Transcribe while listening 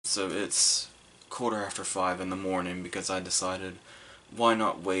So it's 5:15 in the morning because I decided why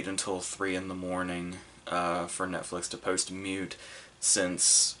not wait until 3 in the morning for Netflix to post Mute,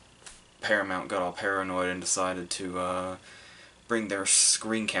 since Paramount got all paranoid and decided to bring their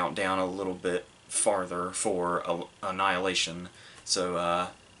screen count down a little bit farther for Annihilation. So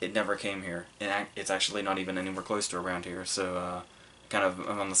it never came here. And it's actually not even anywhere close to around here. So kind of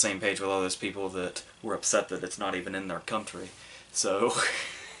I'm on the same page with all those people that were upset that it's not even in their country. So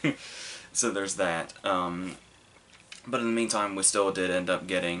so there's that. But in the meantime, we still did end up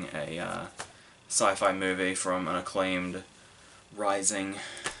getting a sci-fi movie from an acclaimed rising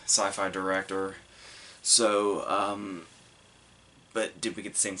sci-fi director. So, but did we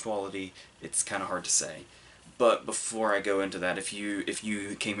get the same quality? It's kind of hard to say. But before I go into that, if you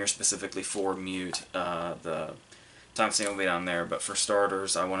came here specifically for Mute, the timestamp will be down there. But for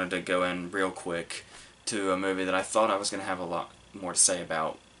starters, I wanted to go in real quick to a movie that I thought I was going to have a lot more to say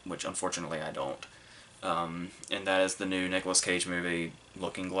about, which unfortunately I don't. And that is the new Nicolas Cage movie,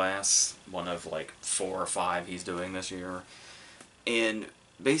 Looking Glass, one of like 4 or 5 he's doing this year. And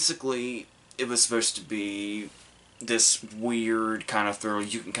basically, it was supposed to be this weird kind of thriller.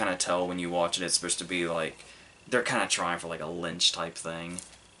 You can kind of tell when you watch it, it's supposed to be like, they're kind of trying for like a Lynch type thing.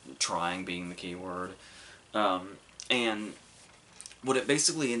 Trying being the key word. And what it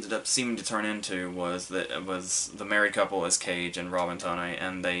basically ended up seeming to turn into was that it was the married couple is Cage and Robin Tunney,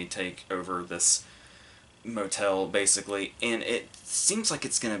 and they take over this motel, basically, and it seems like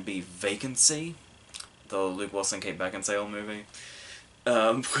it's going to be Vacancy, the Luke Wilson, Kate Beckinsale movie,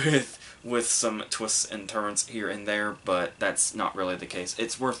 with some twists and turns here and there, but that's not really the case.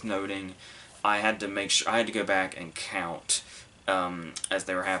 It's worth noting, I had to go back and count as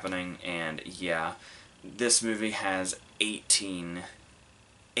they were happening, and yeah, this movie has 18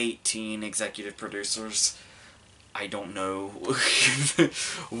 executive producers. I don't know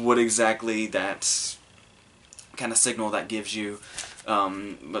what exactly that kind of signal that gives you,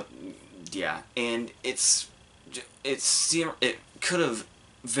 but yeah, and it could have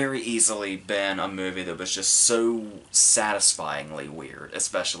very easily been a movie that was just so satisfyingly weird,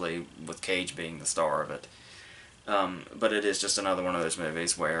 especially with Cage being the star of it. But it is just another one of those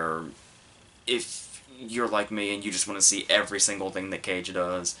movies where if you're like me and you just want to see every single thing that Cage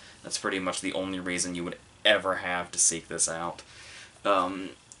does, that's pretty much the only reason you would ever have to seek this out.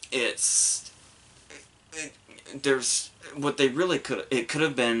 There's what they really it could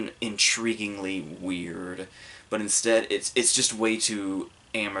have been intriguingly weird, but instead it's just way too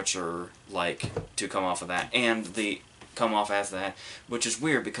amateur like to come off of that, and come off as that, which is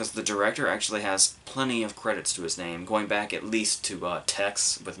weird because the director actually has plenty of credits to his name, going back at least to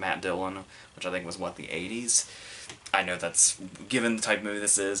Tex with Matt Dillon, which I think was the 80s. I know that's, given the type of movie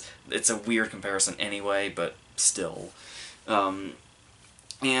this is, it's a weird comparison anyway, but still. But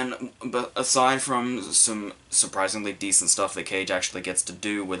aside from some surprisingly decent stuff that Cage actually gets to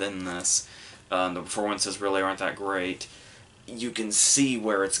do within this, the performances really aren't that great. You can see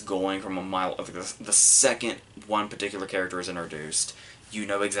where it's going from a mile. The second one particular character is introduced, you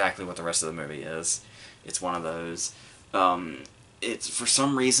know exactly what the rest of the movie is. It's one of those. It's, for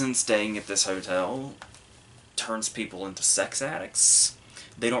some reason, staying at this hotel turns people into sex addicts.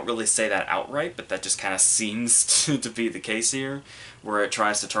 They don't really say that outright, but that just kind of seems to be the case here, where it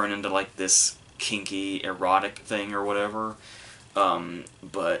tries to turn into like this kinky, erotic thing or whatever.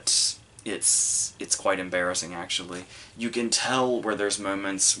 But it's quite embarrassing, actually. You can tell where there's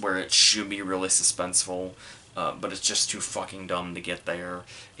moments where it should be really suspenseful, but it's just too fucking dumb to get there,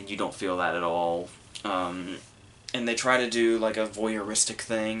 and you don't feel that at all. And they try to do like a voyeuristic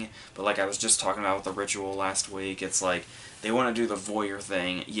thing, but like I was just talking about with The Ritual last week, it's like they want to do the voyeur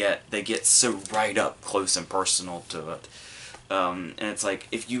thing, yet they get so right up close and personal to it. And it's like,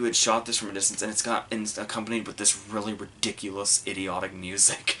 if you had shot this from a distance, and it's accompanied with this really ridiculous, idiotic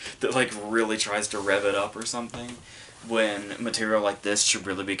music that like really tries to rev it up or something, when material like this should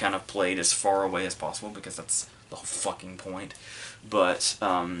really be kind of played as far away as possible, because that's the whole fucking point. But,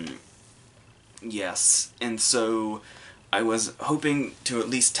 yes, and so I was hoping to at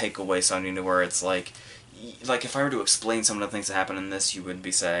least take away something to where it's like if I were to explain some of the things that happen in this, you would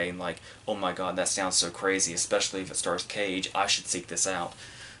be saying, like, oh my god, that sounds so crazy, especially if it stars Cage, I should seek this out.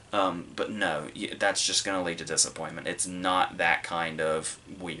 But no, that's just going to lead to disappointment. It's not that kind of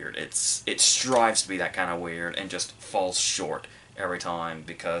weird. It strives to be that kind of weird, and just falls short every time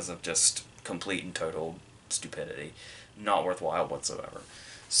because of just complete and total stupidity. Not worthwhile whatsoever.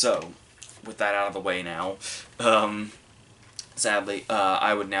 So, with that out of the way now, sadly,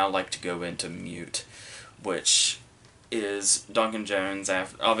 I would now like to go into Mute, which is Duncan Jones.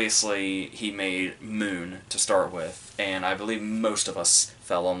 Obviously, he made Moon to start with, and I believe most of us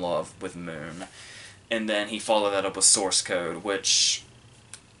fell in love with Moon. And then he followed that up with Source Code, which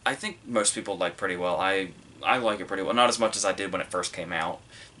I think most people like pretty well. I like it pretty well. Not as much as I did when it first came out,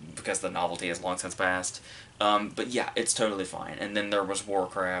 because the novelty has long since passed. But yeah, it's totally fine. And then there was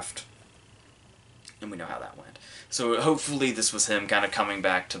Warcraft, and we know how that went. So hopefully this was him kind of coming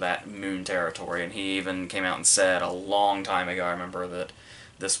back to that Moon territory, and he even came out and said a long time ago, I remember, that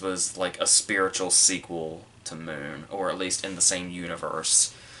this was like a spiritual sequel to Moon, or at least in the same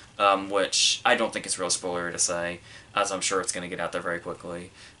universe, which I don't think it's real spoilery to say, as I'm sure it's going to get out there very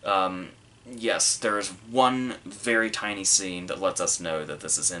quickly. Yes, there is one very tiny scene that lets us know that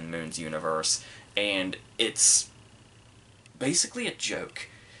this is in Moon's universe, and it's basically a joke.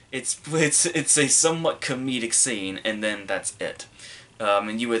 It's a somewhat comedic scene, and then that's it.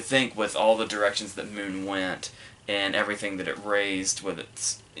 And you would think with all the directions that Moon went and everything that it raised with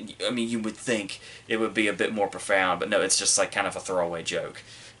its... I mean, you would think it would be a bit more profound, but no, it's just like kind of a throwaway joke.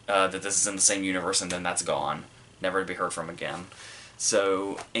 That this is in the same universe, and then that's gone. Never to be heard from again.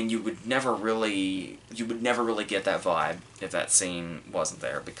 So, and you would never really get that vibe if that scene wasn't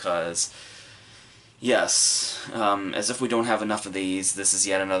there, because... Yes, as if we don't have enough of these, this is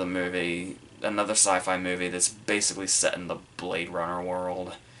yet another movie, another sci-fi movie that's basically set in the Blade Runner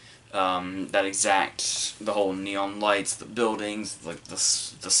world. The whole neon lights, the buildings, like the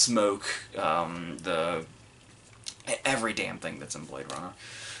smoke, every damn thing that's in Blade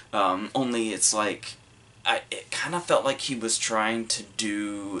Runner. Only it's like, it kind of felt like he was trying to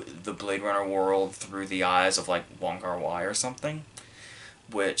do the Blade Runner world through the eyes of like Wong Kar-wai or something,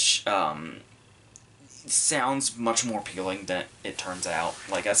 which, sounds much more appealing than it turns out.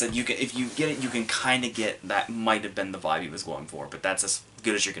 Like I said, if you get it, you can kind of get that might have been the vibe he was going for, but that's as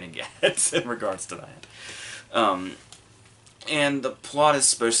good as you're going to get in regards to that. And the plot is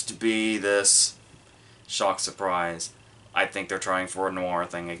supposed to be this shock surprise. I think they're trying for a noir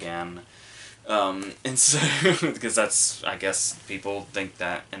thing again. And so, because that's, I guess, people think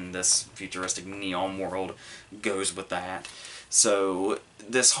that in this futuristic neon world goes with that. So,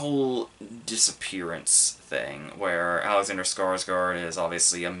 this whole disappearance thing, where Alexander Skarsgård is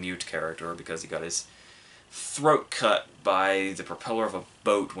obviously a mute character because he got his throat cut by the propeller of a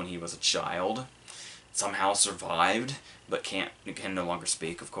boat when he was a child, somehow survived, but can no longer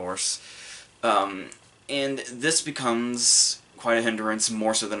speak, of course. And this becomes quite a hindrance,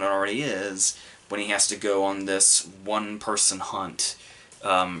 more so than it already is, when he has to go on this one-person hunt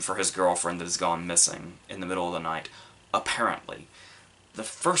for his girlfriend that has gone missing in the middle of the night. Apparently. The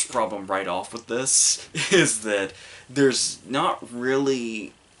first problem right off with this is that there's not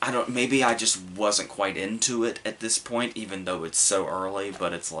really... maybe I just wasn't quite into it at this point, even though it's so early,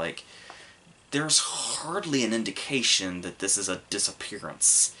 but it's like, there's hardly an indication that this is a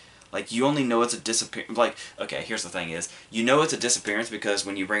disappearance. Like, you only know it's a disappearance... Like, okay, here's the thing is, you know it's a disappearance because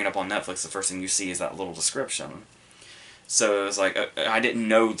when you bring it up on Netflix, the first thing you see is that little description. So it was like, I didn't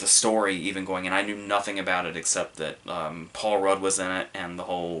know the story even going in. I knew nothing about it except that Paul Rudd was in it and the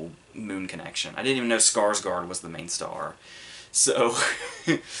whole Moon connection. I didn't even know Skarsgård was the main star. So,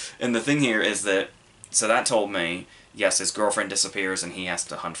 and the thing here is that, so that told me, yes, his girlfriend disappears and he has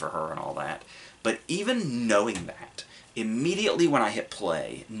to hunt for her and all that. But even knowing that, immediately when I hit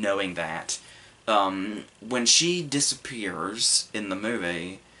play, knowing that, when she disappears in the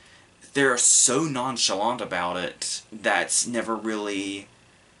movie, they're so nonchalant about it, that's never really...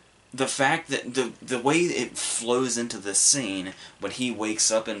 The fact that the way it flows into this scene, when he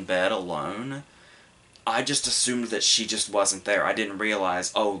wakes up in bed alone, I just assumed that she just wasn't there. I didn't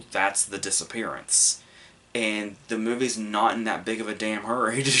realize, oh, that's the disappearance. And the movie's not in that big of a damn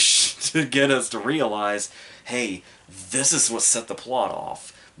hurry to get us to realize, hey, this is what set the plot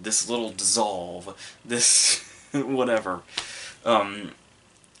off. This little dissolve. This... whatever.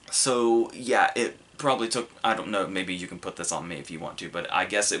 So, yeah, it probably took, I don't know, maybe you can put this on me if you want to, but I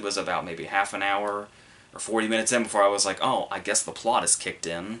guess it was about maybe half an hour or 40 minutes in before I was like, oh, I guess the plot is kicked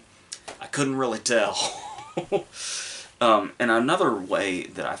in. I couldn't really tell. And another way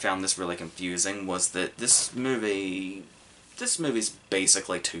that I found this really confusing was that this movie's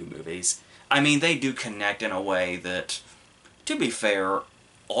basically two movies. I mean, they do connect in a way that, to be fair,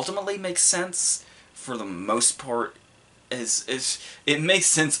 ultimately makes sense. For the most part, it makes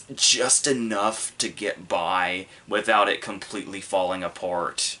sense just enough to get by without it completely falling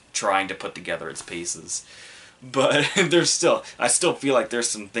apart trying to put together its pieces. But I still feel like there's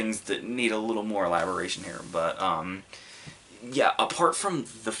some things that need a little more elaboration here. But yeah, apart from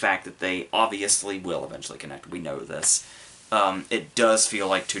the fact that they obviously will eventually connect, we know this, it does feel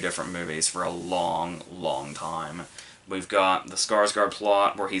like two different movies for a long, long time. We've got the Skarsgård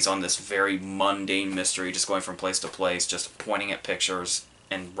plot, where he's on this very mundane mystery, just going from place to place, just pointing at pictures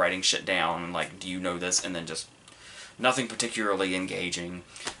and writing shit down, and like, do you know this? And then just nothing particularly engaging.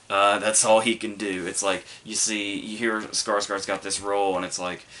 That's all he can do. It's like, you hear Skarsgård's got this role, and it's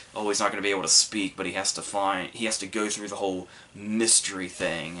like, oh, he's not going to be able to speak, but he has to go through the whole mystery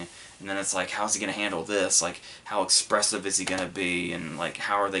thing, and then it's like, how's he going to handle this? Like, how expressive is he going to be, and like,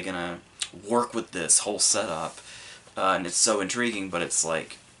 how are they going to work with this whole setup? And it's so intriguing, but it's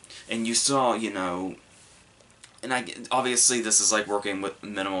like, and you saw, and obviously this is like working with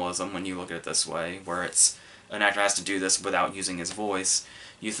minimalism when you look at it this way, where it's, an actor has to do this without using his voice.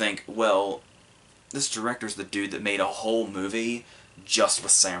 You think, well, this director's the dude that made a whole movie just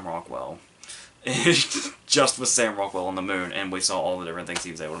with Sam Rockwell. Just with Sam Rockwell on the moon, and we saw all the different things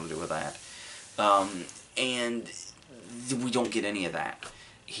he was able to do with that. And we don't get any of that.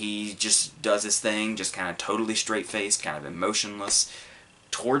 He just does his thing, just kind of totally straight-faced, kind of emotionless.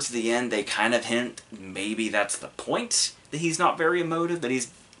 Towards the end, they kind of hint maybe that's the point, that he's not very emotive, that he's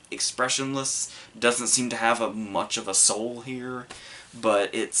expressionless, doesn't seem to have much of a soul here,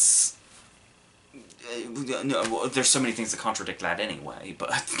 but it's... No, there's so many things that contradict that anyway,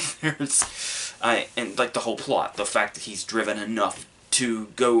 but and like the whole plot, the fact that he's driven enough to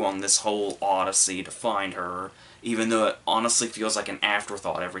go on this whole odyssey to find her, even though it honestly feels like an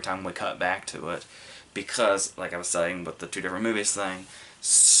afterthought every time we cut back to it, because, like I was saying with the two different movies thing,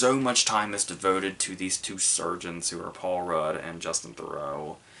 so much time is devoted to these two surgeons who are Paul Rudd and Justin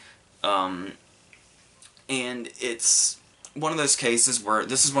Theroux. And it's one of those cases where,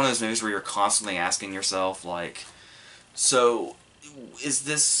 this is one of those movies where you're constantly asking yourself, like, so, is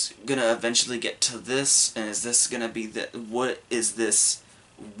this gonna eventually get to this, and is this gonna be the, what is this,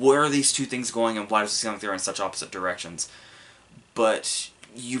 where are these two things going, and why does it seem like they're in such opposite directions? But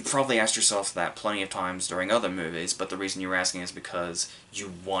you probably asked yourself that plenty of times during other movies, but the reason you were asking is because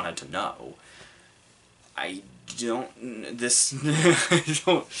you wanted to know. I don't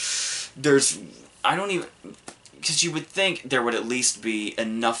even, because you would think there would at least be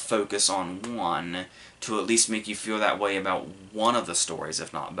enough focus on one to at least make you feel that way about one of the stories,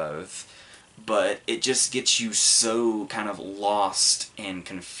 if not both. But it just gets you so kind of lost and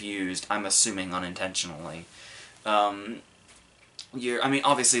confused, I'm assuming unintentionally. I mean,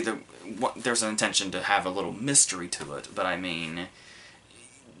 obviously there's an intention to have a little mystery to it, but I mean,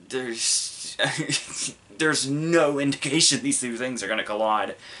 there's there's no indication these two things are going to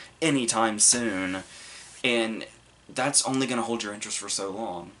collide anytime soon, and that's only going to hold your interest for so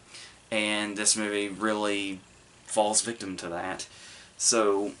long. And this movie really falls victim to that.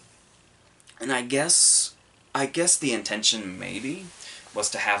 So, and I guess the intention maybe was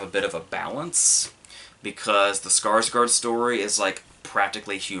to have a bit of a balance, because the Skarsgård story is like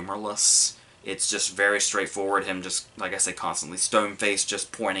practically humorless. It's just very straightforward, him just, like I say, constantly stone-faced,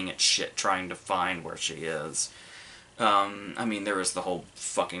 just pointing at shit, trying to find where she is. I mean, there is the whole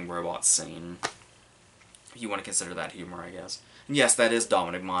fucking robot scene. If you want to consider that humor, I guess. And yes, that is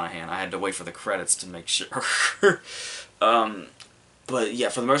Dominic Monaghan. I had to wait for the credits to make sure. But yeah,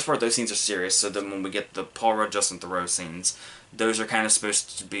 for the most part, those scenes are serious, so then when we get the Paul Rudd, Justin Theroux scenes, those are kind of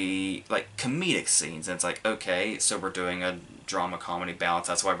supposed to be, like, comedic scenes, and it's like, okay, so we're doing a drama-comedy balance,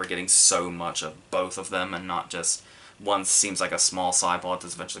 that's why we're getting so much of both of them, and not just one seems like a small side plot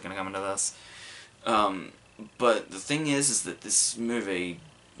that's eventually going to come into this. But the thing is that this movie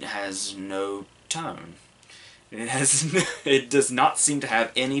has no tone. It does not seem to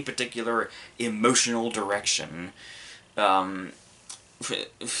have any particular emotional direction.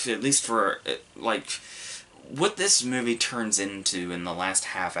 At least for, like, what this movie turns into in the last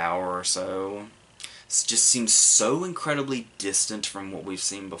half hour or so just seems so incredibly distant from what we've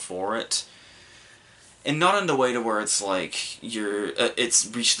seen before it. And not in a way to where it's like, it's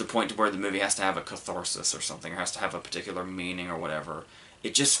reached the point to where the movie has to have a catharsis or something, or has to have a particular meaning or whatever.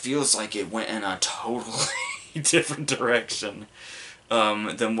 It just feels like it went in a totally different direction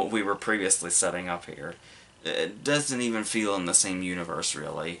than what we were previously setting up here. It doesn't even feel in the same universe,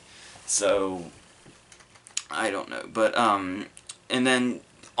 really. So, I don't know. But, and then,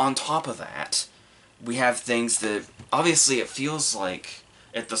 on top of that, we have things that, obviously it feels like,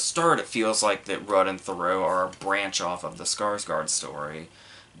 at the start it feels like that Rudd and Theroux are a branch off of the Skarsgård story.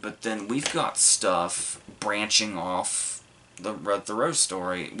 But then we've got stuff branching off the Rudd Theroux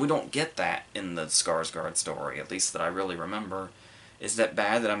story. We don't get that in the Skarsgård story, at least that I really remember. Is that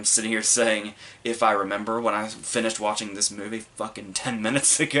bad that I'm sitting here saying, if I remember when I finished watching this movie fucking 10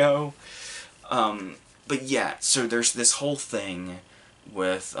 minutes ago? But yeah, so there's this whole thing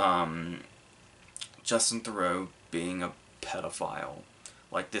with Justin Theroux being a pedophile.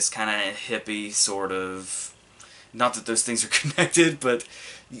 Like this kind of hippie sort of Not that those things are connected, but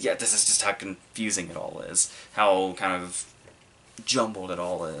yeah, this is just how confusing it all is. How kind of jumbled it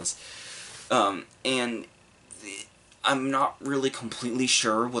all is. And I'm not really completely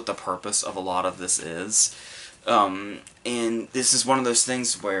sure what the purpose of a lot of this is. And this is one of those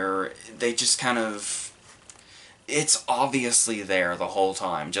things where they just kind of... It's obviously there the whole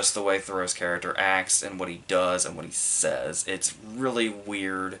time, just the way Thoreau's character acts and what he does and what he says. It's really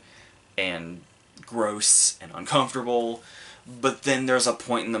weird and gross and uncomfortable. But then there's a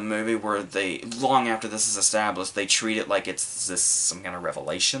point in the movie where they, long after this is established, they treat it like it's this some kind of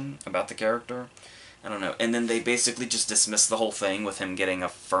revelation about the character. I don't know. And then they basically just dismiss the whole thing with him getting a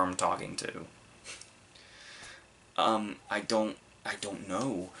firm talking to. I don't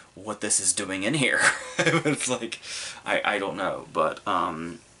know what this is doing in here. It's like, I don't know, but,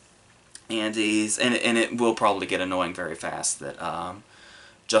 and it will probably get annoying very fast that,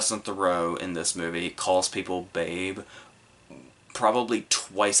 Justin Theroux in this movie calls people babe probably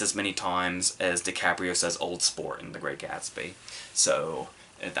twice as many times as DiCaprio says old sport in The Great Gatsby. So,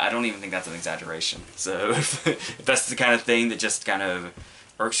 I don't even think that's an exaggeration. So, if that's the kind of thing that just kind of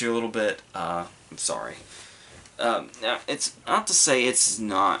irks you a little bit, I'm sorry. Now, it's not to say it's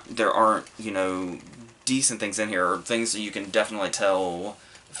not, there aren't, you know, decent things in here, or things that you can definitely tell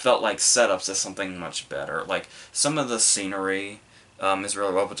felt like setups as something much better. Like, some of the scenery is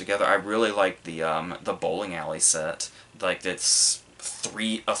really well put together. I really like the bowling alley set. Like, it's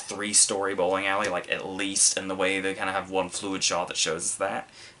a three-story bowling alley, like, at least, and the way they kind of have one fluid shot that shows that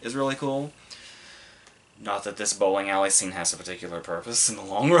is really cool. Not that this bowling alley scene has a particular purpose in the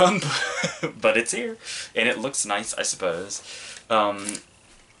long run, but it's here, and it looks nice, I suppose.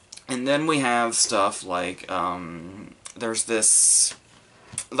 And then we have stuff like, there's this,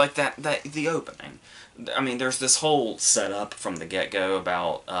 like the opening. I mean, there's this whole setup from the get-go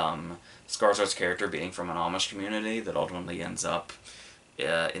about Skarsgård's character being from an Amish community that ultimately ends up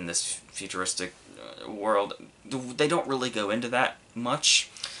in this futuristic world. They don't really go into that much,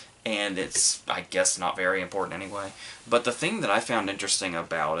 and it's, I guess, not very important anyway. But the thing that I found interesting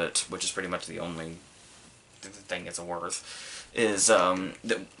about it, which is pretty much the only thing it's worth, is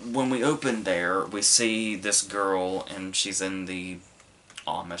that when we open there, we see this girl, and she's in the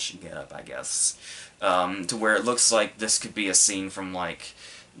Amish getup, I guess, to where it looks like this could be a scene from, like,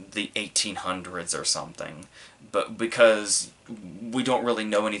 the 1800s or something. But because we don't really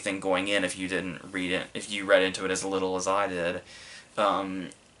know anything going in if you didn't read it, if you read into it as little as I did,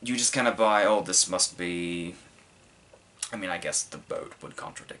 you just kind of buy, oh, this must be... I mean, I guess the boat would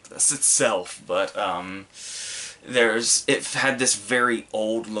contradict this itself, but, it had this very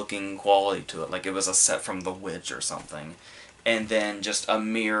old-looking quality to it, like it was a set from The Witch or something. And then just a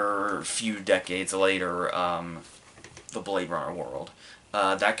mere few decades later, the Blade Runner world.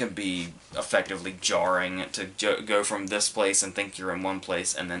 That can be effectively jarring to go from this place and think you're in one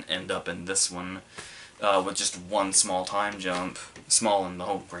place and then end up in this one. With just one small time jump. Small in the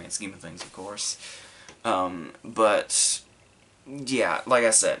whole grand scheme of things, of course. But, yeah, like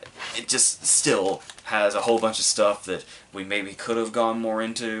I said, it just still has a whole bunch of stuff that we maybe could have gone more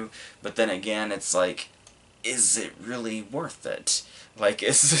into, but then again, it's like, is it really worth it? Like,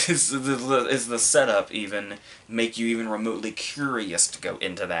 is the setup even make you even remotely curious to go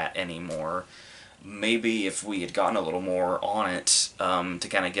into that anymore? Maybe if we had gotten a little more on it, to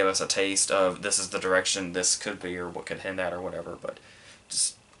kind of give us a taste of this is the direction this could be, or what could hint at, or whatever, but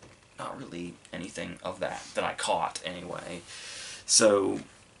just not really anything of that I caught, anyway. So,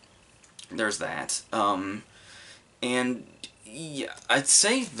 there's that. And, yeah, I'd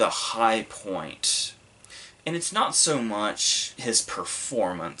say the high point, and it's not so much his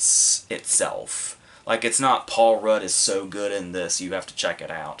performance itself. Like, it's not Paul Rudd is so good in this, you have to check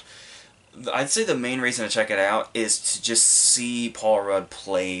it out. I'd say the main reason to check it out is to just see Paul Rudd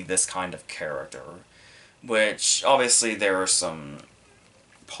play this kind of character. Which, obviously, there are some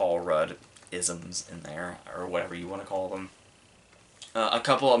Paul Rudd-isms in there, or whatever you want to call them. A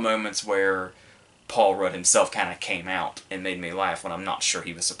couple of moments where Paul Rudd himself kind of came out and made me laugh when I'm not sure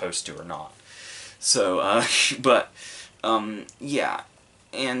he was supposed to or not. So, yeah.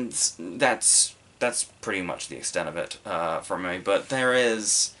 And that's pretty much the extent of it for me. But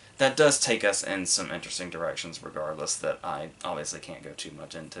that does take us in some interesting directions regardless that I obviously can't go too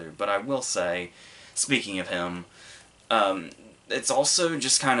much into. But I will say, speaking of him, it's also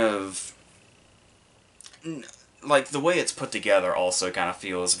just kind of... like, the way it's put together also kind of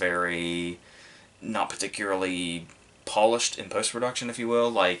feels very not particularly polished in post-production, if you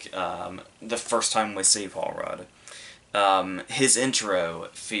will. Like, the first time we see Paul Rudd, his intro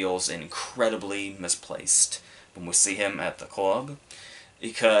feels incredibly misplaced when we see him at the club.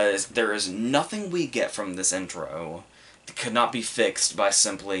 because there is nothing we get from this intro that could not be fixed by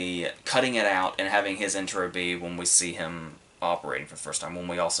simply cutting it out and having his intro be when we see him operating for the first time, when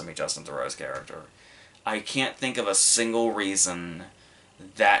we also meet Justin Theroux's character. I can't think of a single reason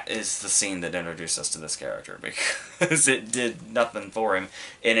that is the scene that introduced us to this character, because it did nothing for him,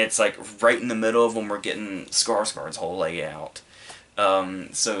 and it's like right in the middle of when we're getting Skarsgård's whole layout.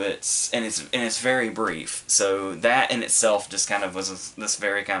 So it's very brief. So that in itself just kind of was this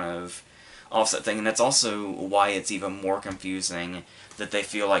very kind of offset thing, and that's also why it's even more confusing that they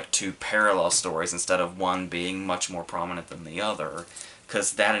feel like two parallel stories instead of one being much more prominent than the other,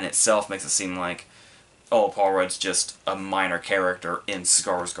 because that in itself makes it seem like, oh, Paul Rudd's just a minor character in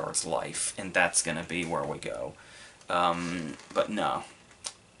Skarsgård's life, and that's gonna be where we go. But no.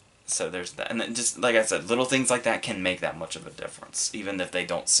 So there's that. And then just, like I said, little things like that can make that much of a difference, even if they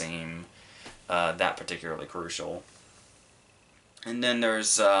don't seem that particularly crucial. And then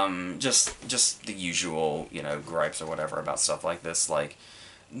there's just the usual, gripes or whatever about stuff like this, like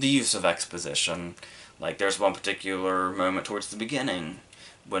the use of exposition. Like, there's one particular moment towards the beginning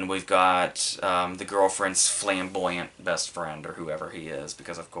when we've got the girlfriend's flamboyant best friend, or whoever he is,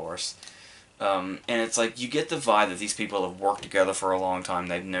 because of course. And it's like, you get the vibe that these people have worked together for a long time,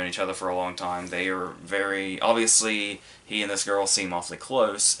 they've known each other for a long time, they are very, obviously, he and this girl seem awfully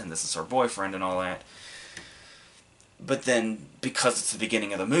close, and this is her boyfriend and all that. But then, because it's the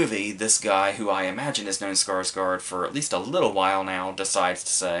beginning of the movie, this guy, who I imagine has known Skarsgård for at least a little while now, decides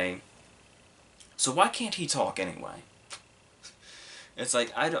to say, so why can't he talk anyway? It's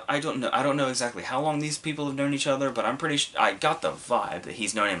like, I don't know exactly how long these people have known each other, but I'm pretty sure, I got the vibe that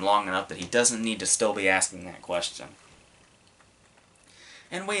he's known him long enough that he doesn't need to still be asking that question.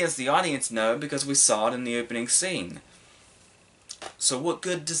 And we as the audience know because we saw it in the opening scene. So what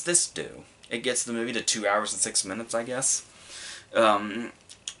good does this do? It gets the movie to 2 hours and 6 minutes, I guess. And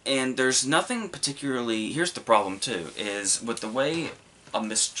there's nothing particularly, here's the problem too, is with the way a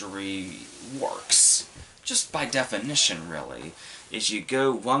mystery works, just by definition really, is you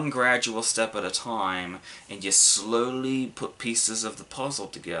go one gradual step at a time, and you slowly put pieces of the puzzle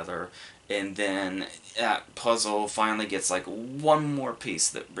together, and then that puzzle finally gets like one more piece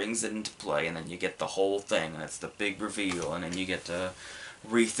that brings it into play, and then you get the whole thing, and it's the big reveal, and then you get to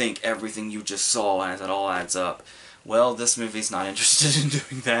rethink everything you just saw, and it all adds up. Well, this movie's not interested in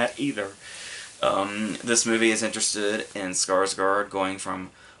doing that either. This movie is interested in Skarsgård going from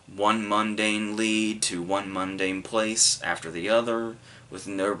one mundane lead to one mundane place after the other, with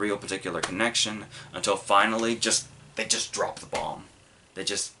no real particular connection, until finally they just drop the bomb. They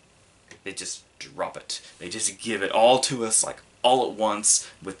just drop it. They just give it all to us, like, all at once,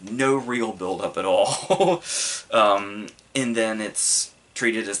 with no real build-up at all. And then it's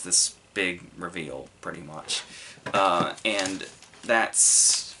treated as this big reveal, pretty much. And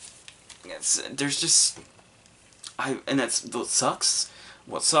there's just, and that's what sucks.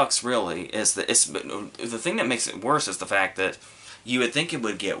 What sucks, really, is that the thing that makes it worse is the fact that you would think it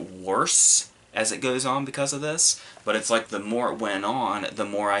would get worse as it goes on because of this, but it's like the more it went on, the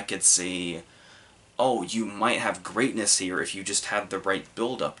more I could see, oh, you might have greatness here if you just had the right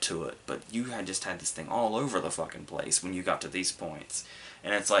build-up to it, but you had just had this thing all over the fucking place when you got to these points.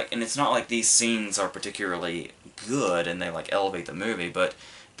 And it's like, and it's not like these scenes are particularly good and they like elevate the movie, but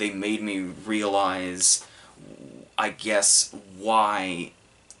they made me realize, I guess, why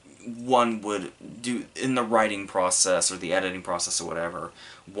one would do, in the writing process or the editing process or whatever,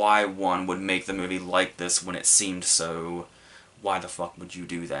 why one would make the movie like this when it seemed so, why the fuck would you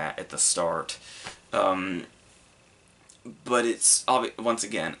do that at the start? But it's, once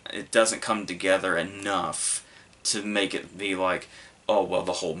again, it doesn't come together enough to make it be like, oh, well,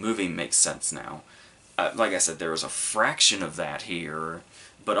 the whole movie makes sense now. Like I said, there is a fraction of that here,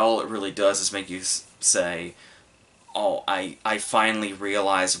 but all it really does is make you say, oh, I finally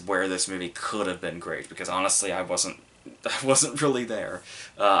realized where this movie could have been great, because honestly I wasn't really there.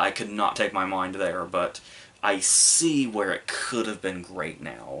 I could not take my mind there, but I see where it could have been great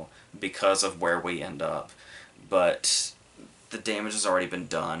now because of where we end up. But the damage has already been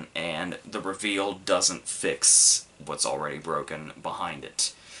done, and the reveal doesn't fix what's already broken behind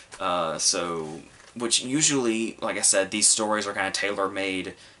it. Which usually, like I said, these stories are kind of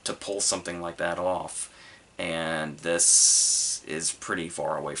tailor-made to pull something like that off. And this is pretty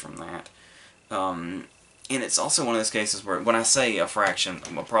far away from that. And it's also one of those cases where, when I say a fraction,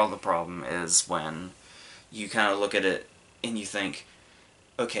 the problem is when you kind of look at it and you think,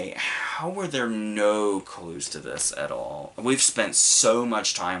 okay, how were there no clues to this at all? We've spent so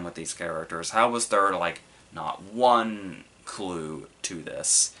much time with these characters. How was there, like, not one clue to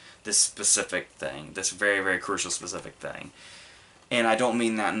this specific thing, this very, very crucial specific thing? And I don't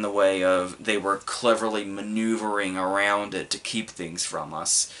mean that in the way of they were cleverly maneuvering around it to keep things from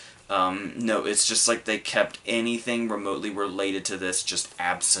us. No, it's just like they kept anything remotely related to this just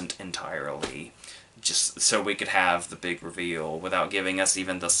absent entirely. Just so we could have the big reveal without giving us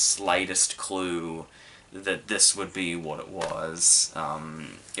even the slightest clue that this would be what it was.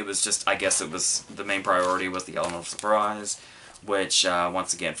 It was just, I guess it was, the main priority was the element of surprise, which,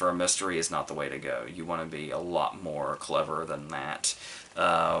 once again, for a mystery is not the way to go. You want to be a lot more clever than that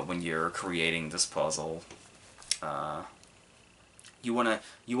when you're creating this puzzle. You wanna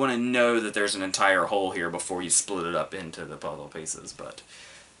know that there's an entire whole here before you split it up into the puzzle pieces, but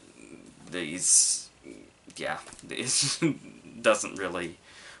these, yeah, this doesn't really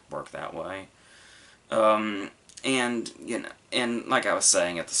work that way. And, you know, and like I was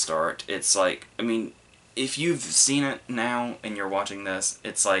saying at the start, it's like, I mean, if you've seen it now and you're watching this,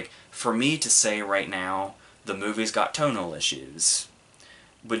 it's like, for me to say right now, the movie's got tonal issues,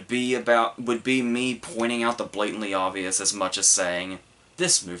 would be me pointing out the blatantly obvious as much as saying,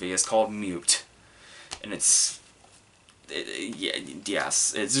 this movie is called Mute. And yeah,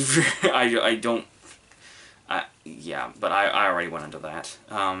 yes, it's, I don't, yeah, but I already went into that.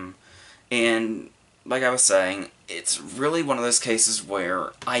 And like I was saying, it's really one of those cases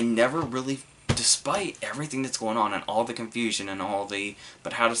where I never really, despite everything that's going on and all the confusion and all the,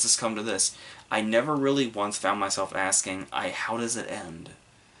 but how does this come to this? I never really once found myself asking, how does it end?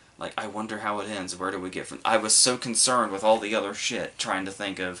 Like, I wonder how it ends, where do we get from... I was so concerned with all the other shit, trying to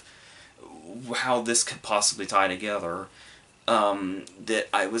think of how this could possibly tie together, that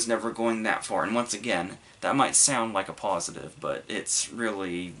I was never going that far. And once again, that might sound like a positive, but it's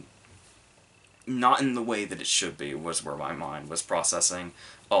really not in the way that it should be, was where my mind was processing,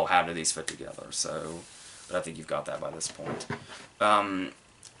 oh, how do these fit together? So, but I think you've got that by this point.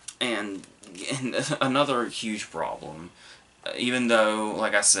 And another huge problem, even though,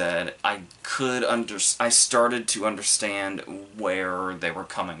 like I said, I started to understand where they were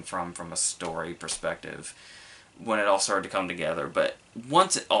coming from a story perspective when it all started to come together, but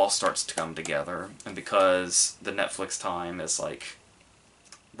once it all starts to come together, and because the Netflix time is like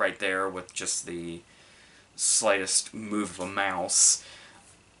right there with just the slightest move of a mouse,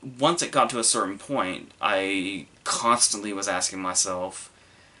 once it got to a certain point, I constantly was asking myself,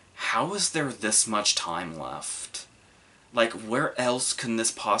 how is there this much time left? Like, where else can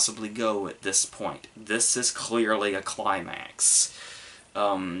this possibly go at this point? This is clearly a climax.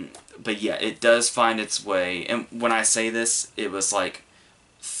 But yeah, it does find its way, and when I say this, it was like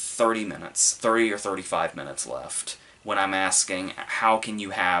 30 or 35 minutes left, when I'm asking, how can you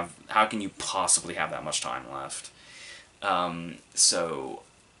possibly have that much time left?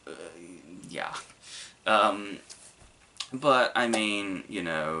 Yeah. But, I mean, you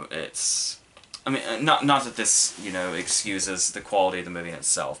know, it's... I mean, not that this, you know, excuses the quality of the movie in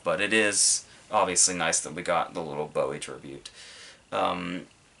itself, but it is obviously nice that we got the little Bowie tribute.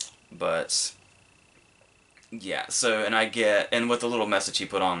 But, yeah, so, and with the little message he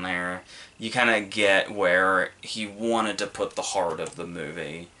put on there, you kind of get where he wanted to put the heart of the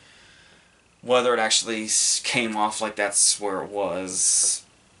movie. Whether it actually came off like that's where it was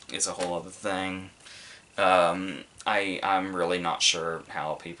is a whole other thing. I'm really not sure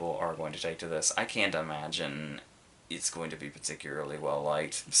how people are going to take to this. I can't imagine it's going to be particularly well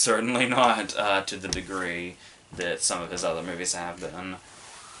liked. Certainly not to the degree that some of his other movies have been.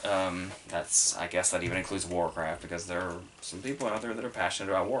 I guess that even includes Warcraft, because there are some people out there that are passionate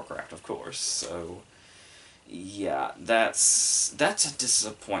about Warcraft, of course. So, yeah, that's a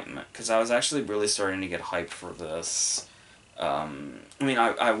disappointment, because I was actually really starting to get hyped for this. I mean,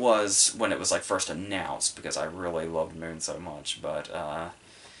 I was when it was like first announced, because I really loved Moon so much, but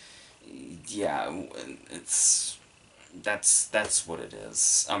yeah, that's what it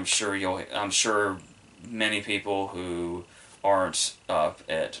is. I'm sure many people who aren't up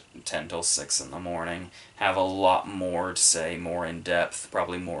at 10 till 6 in the morning have a lot more to say, more in depth,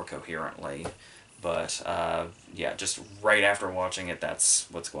 probably more coherently. But yeah, just right after watching it, that's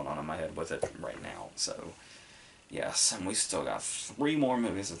what's going on in my head with it right now. So. Yes, and we still got 3 more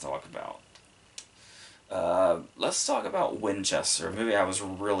movies to talk about. Let's talk about Winchester, a movie I was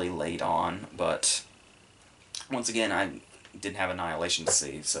really late on, but once again, I didn't have Annihilation to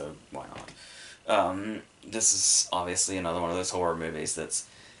see, so why not? This is obviously another one of those horror movies that's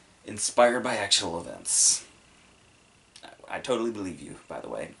inspired by actual events. I totally believe you, by the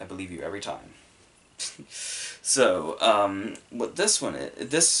way. I believe you every time. So, what this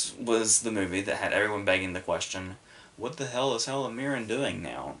was the movie that had everyone begging the question, what the hell is Helen Mirren doing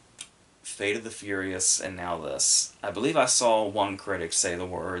now? Fate of the Furious, and now this. I believe I saw one critic say the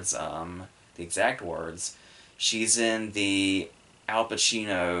words, the exact words, she's in the Al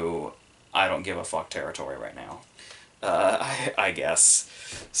Pacino, I don't give a fuck territory right now. I guess.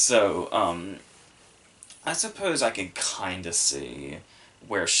 So, I suppose I can kind of see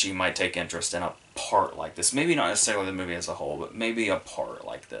where she might take interest in a part like this. Maybe not necessarily the movie as a whole, but maybe a part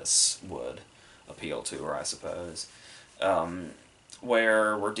like this would appeal to her, I suppose. Um,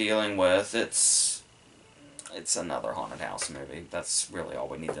 where we're dealing with, it's another haunted house movie. That's really all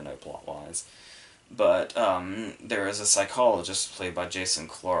we need to know plot-wise. But there is a psychologist played by Jason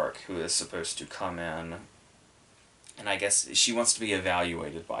Clarke who is supposed to come in, and I guess she wants to be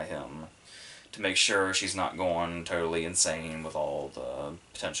evaluated by him to make sure she's not going totally insane with all the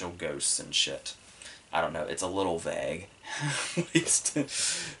potential ghosts and shit. I don't know, it's a little vague, at least.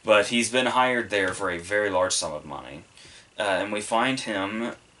 But he's been hired there for a very large sum of money. And we find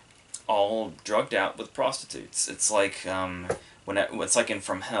him all drugged out with prostitutes. It's like it's like in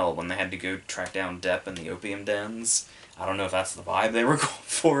From Hell when they had to go track down Depp in the opium dens. I don't know if that's the vibe they were going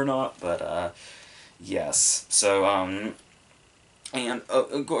for or not, but yes. So and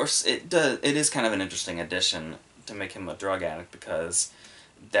of course it is kind of an interesting addition to make him a drug addict, because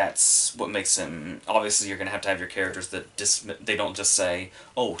that's what makes him. Obviously, you're gonna have to have your characters that they don't just say,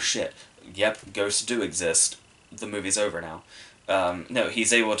 "Oh shit, yep, ghosts do exist. The movie's over now." No,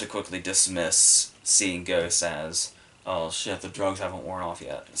 he's able to quickly dismiss seeing ghosts as, "Oh shit, the drugs haven't worn off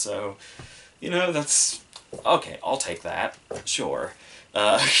yet." So, that's okay. I'll take that, sure.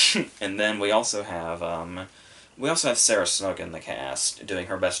 And then we also have Sarah Snook in the cast doing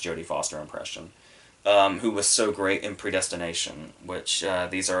her best Jodie Foster impression. Who was so great in Predestination, which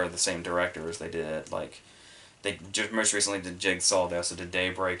these are the same directors. They did, they just most recently did Jigsaw. They also did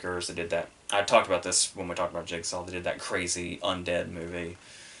Daybreakers. They did that. I talked about this when we talked about Jigsaw. They did that crazy undead movie.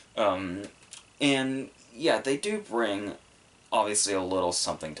 And yeah, they do bring, obviously, a little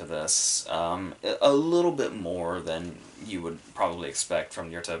something to this. A little bit more than you would probably expect from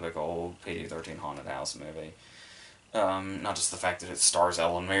your typical PG-13 haunted house movie. Not just the fact that it stars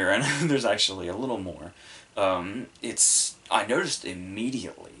Ellen Mirren. There's actually a little more. I noticed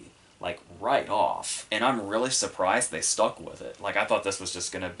immediately, right off, and I'm really surprised they stuck with it. I thought this was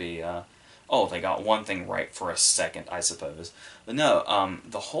just gonna be, oh, they got one thing right for a second, I suppose. But no,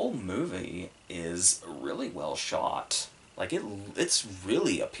 the whole movie is really well shot. It's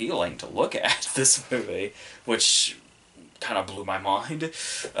really appealing to look at, this movie, which kind of blew my mind.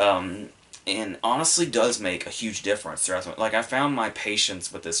 And honestly does make a huge difference throughout the movie. I found my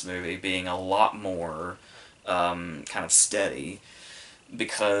patience with this movie being a lot more kind of steady,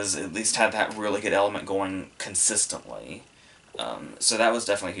 because it at least had that really good element going consistently. So that was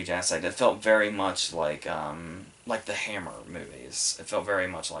definitely a huge aspect. It felt very much like the Hammer movies. It felt very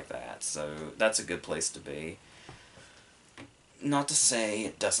much like that. So that's a good place to be. Not to say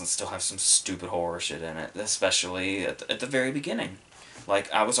it doesn't still have some stupid horror shit in it, especially at the very beginning.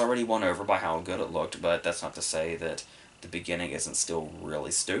 I was already won over by how good it looked, but that's not to say that the beginning isn't still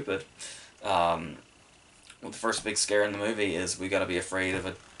really stupid. The first big scare in the movie is we gotta be afraid of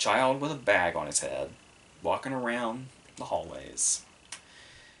a child with a bag on his head, walking around the hallways.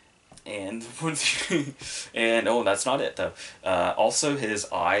 And, and oh, that's not it, though. Also, his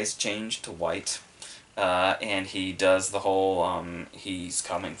eyes change to white, and he does the whole, he's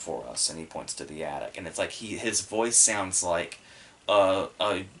coming for us, and he points to the attic, and it's like his voice sounds like a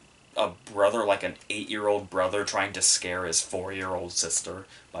brother, like an 8-year-old brother trying to scare his 4-year-old sister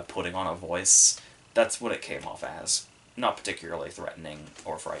by putting on a voice. That's what it came off as. Not particularly threatening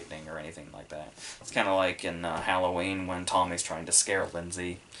or frightening or anything like that. It's kind of like in Halloween when Tommy's trying to scare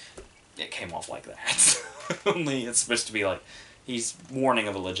Lindsay. It came off like that. Only it's supposed to be he's warning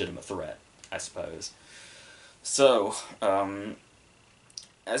of a legitimate threat, I suppose. So,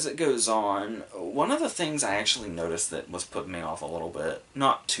 as it goes on, one of the things I actually noticed that was putting me off a little bit,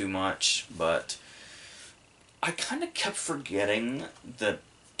 not too much, but I kind of kept forgetting the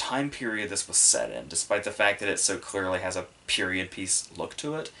time period this was set in, despite the fact that it so clearly has a period piece look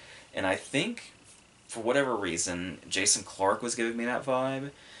to it. And I think, for whatever reason, Jason Clarke was giving me that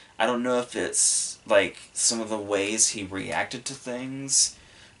vibe. I don't know if it's, some of the ways he reacted to things,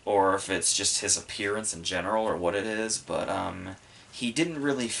 or if it's just his appearance in general, or what it is, but, he didn't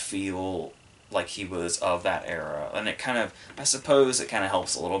really feel like he was of that era. And it kind of, I suppose it kind of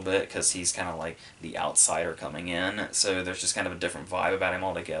helps a little bit, because he's kind of like the outsider coming in, so there's just kind of a different vibe about him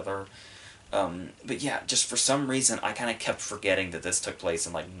altogether. But yeah, just for some reason, I kind of kept forgetting that this took place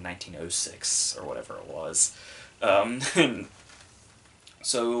in 1906, or whatever it was.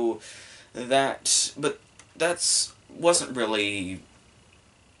 So, that's wasn't really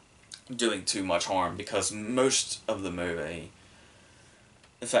doing too much harm, because most of the movie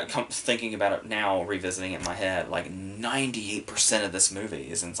in fact, thinking about it now, revisiting it in my head, like 98% of this movie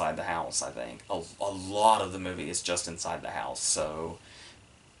is inside the house, I think. A lot of the movie is just inside the house, so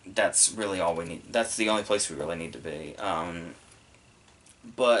that's really all we need. That's the only place we really need to be.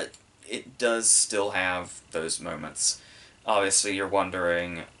 But it does still have those moments. Obviously, you're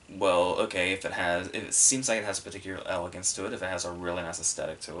wondering, well, okay, if it seems like it has a particular elegance to it, if it has a really nice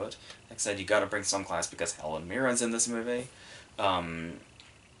aesthetic to it. Like I said, you gotta bring some class because Helen Mirren's in this movie. Um,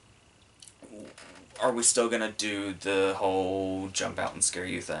 are we still gonna do the whole jump out and scare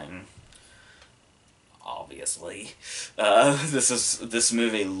you thing? Obviously. This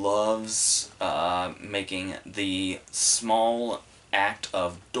movie loves making the small act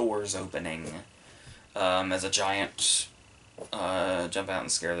of doors opening as a giant jump out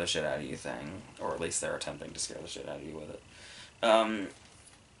and scare the shit out of you thing, or at least they're attempting to scare the shit out of you with it. Um,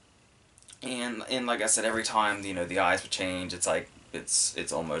 and like I said, every time the eyes would change, it's like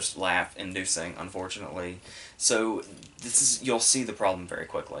it's almost laugh inducing, unfortunately. So you'll see the problem very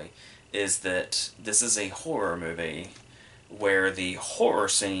quickly, is that this is a horror movie where the horror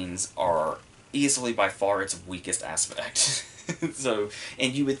scenes are easily by far its weakest aspect. So,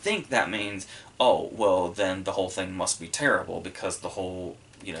 and you would think that means, oh, well, then the whole thing must be terrible because the whole,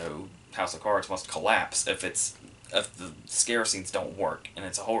 House of Cards must collapse if the scare scenes don't work and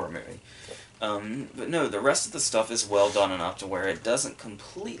it's a horror movie. But no, the rest of the stuff is well done enough to where it doesn't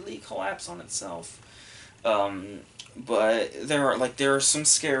completely collapse on itself. But there are some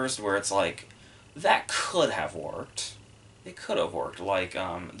scares where it's like, that could have worked. It could have worked, like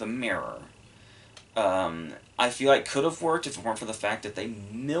the mirror. I feel like could have worked if it weren't for the fact that they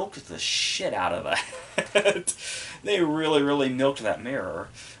milked the shit out of that. They really, really milked that mirror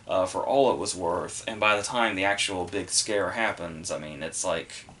for all it was worth. And by the time the actual big scare happens, I mean, it's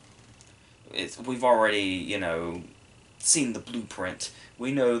like we've already seen the blueprint.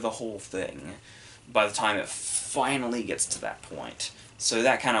 We know the whole thing. By the time it finally gets to that point, so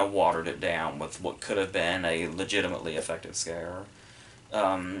that kind of watered it down with what could have been a legitimately effective scare.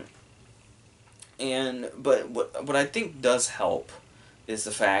 But what I think does help is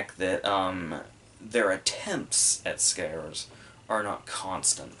the fact that their attempts at scares are not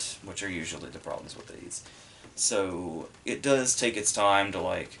constant, which are usually the problems with these. So it does take its time to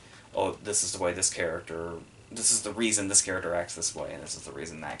like, oh, this is the way this is the reason this character acts this way, and this is the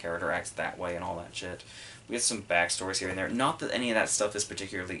reason that character acts that way, and all that shit. We have some backstories here and there. Not that any of that stuff is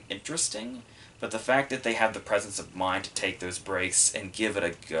particularly interesting, but the fact that they have the presence of mind to take those breaks and give it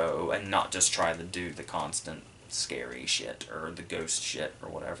a go, and not just try to do the constant scary shit, or the ghost shit, or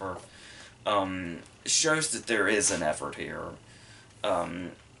whatever, shows that there is an effort here.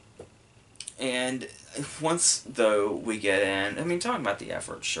 And once, though, we get in, I mean, talking about the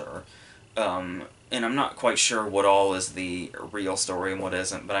effort, sure, and I'm not quite sure what all is the real story and what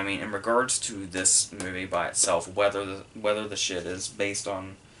isn't, but I mean, in regards to this movie by itself, whether the shit is based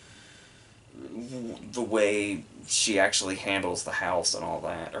on the way she actually handles the house and all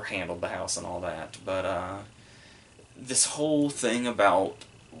that, or handled the house and all that, but this whole thing about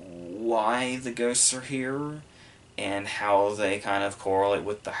why the ghosts are here, and how they kind of correlate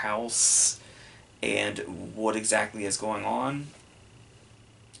with the house, and what exactly is going on,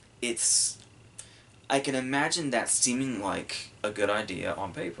 I can imagine that seeming like a good idea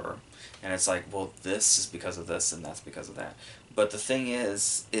on paper. And it's like, well, this is because of this, and that's because of that. But the thing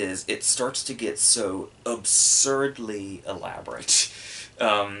is it starts to get so absurdly elaborate,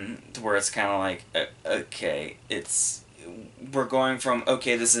 to where it's kind of like, okay, we're going from,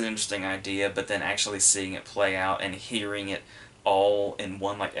 okay, this is an interesting idea, but then actually seeing it play out and hearing it all in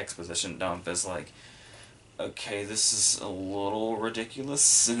one, like, exposition dump is like, okay, this is a little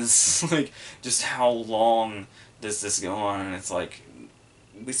ridiculous, and it's like, just how long does this go on, and it's like,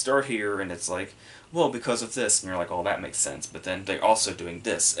 we start here, and it's like, well, because of this, and you're like, oh, that makes sense, but then they're also doing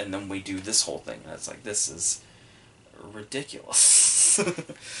this, and then we do this whole thing, and it's like, this is ridiculous.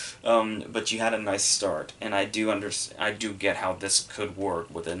 But you had a nice start, and I do get how this could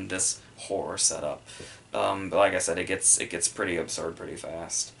work within this horror setup. But like I said, it gets pretty absurd pretty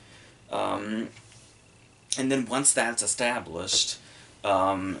fast. And then once that's established,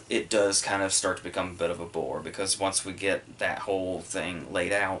 it does kind of start to become a bit of a bore, because once we get that whole thing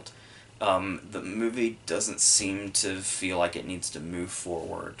laid out, the movie doesn't seem to feel like it needs to move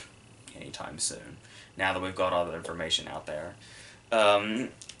forward anytime soon, now that we've got all the information out there.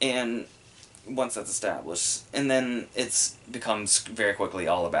 And once that's established, and then it becomes very quickly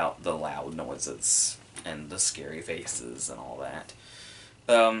all about the loud noises, and the scary faces, and all that.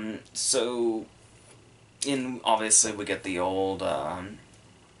 So... obviously we get the old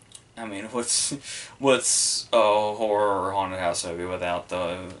I mean, what's a horror or haunted house movie without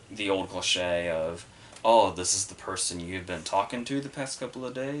the old cliche of, oh, this is the person you've been talking to the past couple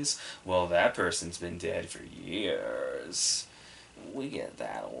of days? Well, that person's been dead for years. We get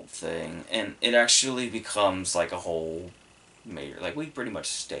that old thing, and it actually becomes like a whole major, like, we pretty much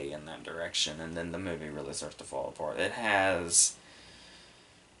stay in that direction, and then the movie really starts to fall apart. It has,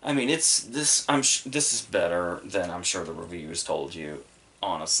 I mean, this is better than I'm sure the reviews told you,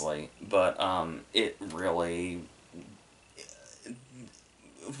 honestly, but it really,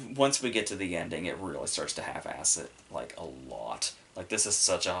 once we get to the ending, it really starts to half-ass it, like, a lot. Like, this is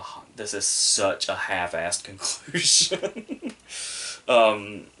such a half-assed conclusion.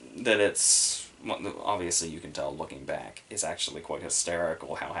 That it's, obviously you can tell looking back, it's actually quite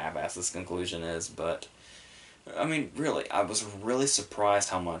hysterical how half-assed this conclusion is, but I mean, really, I was really surprised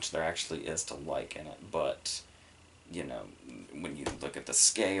how much there actually is to like in it, but, you know, when you look at the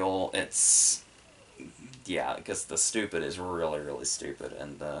scale, it's, yeah, because the stupid is really, really stupid,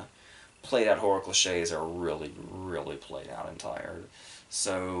 and the played out horror cliches are really, really played out and tired.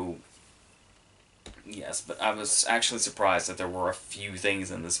 So, yes, but I was actually surprised that there were a few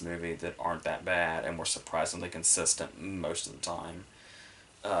things in this movie that aren't that bad and were surprisingly consistent most of the time.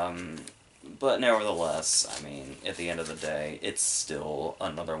 But nevertheless, I mean, at the end of the day, it's still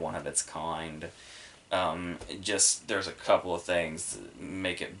another one of its kind. Just, there's a couple of things that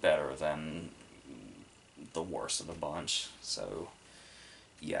make it better than the worst of the bunch. So,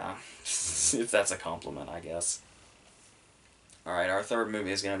 yeah, if that's a compliment, I guess. Alright, our third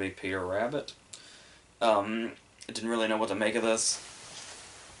movie is going to be Peter Rabbit. I didn't really know what to make of this.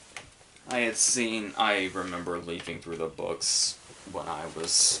 I remember leafing through the books when I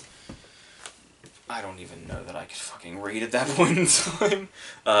don't even know that I could fucking read at that point in time.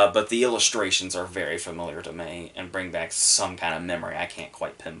 But the illustrations are very familiar to me and bring back some kind of memory I can't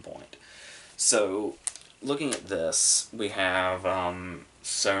quite pinpoint. So, looking at this, we have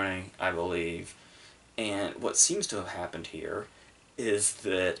Sony, I believe, and what seems to have happened here is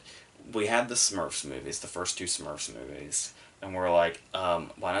that we had the Smurfs movies, the first two Smurfs movies, and we're like,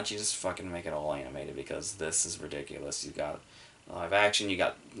 why don't you just fucking make it all animated, because this is ridiculous. You got live action, you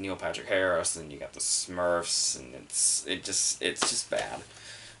got Neil Patrick Harris, and you got the Smurfs, and it's just bad.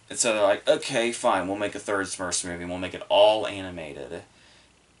 And so they're like, okay, fine, we'll make a third Smurfs movie, and we'll make it all animated.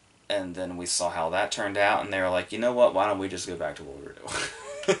 And then we saw how that turned out, and they were like, you know what, why don't we just go back to what we were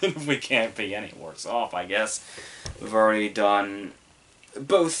doing? We can't be any worse off, I guess. We've already done...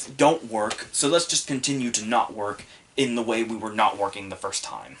 Both don't work, so let's just continue to not work in the way we were not working the first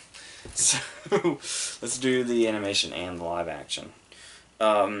time. So, let's do the animation and the live action.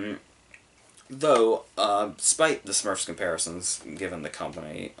 Though, despite the Smurfs comparisons, given the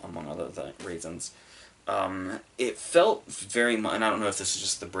company, among other reasons, it felt very much, and I don't know if this is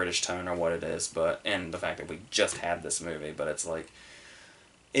just the British tone or what it is, but, and the fact that we just had this movie, but it's like,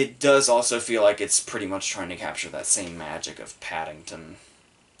 it does also feel like it's pretty much trying to capture that same magic of Paddington,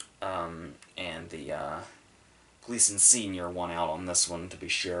 and the, Gleason Sr. won out on this one, to be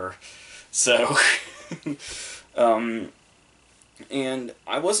sure. So, and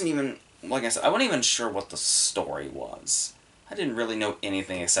I wasn't even, like I said, I wasn't even sure what the story was. I didn't really know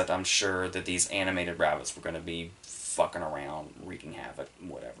anything except I'm sure that these animated rabbits were going to be fucking around, wreaking havoc,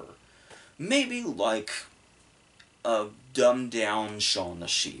 whatever. Maybe like a dumbed-down Shaun the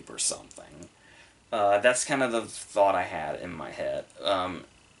Sheep or something. That's kind of the thought I had in my head.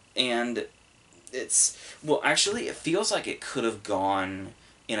 And it's... Well, actually, it feels like it could have gone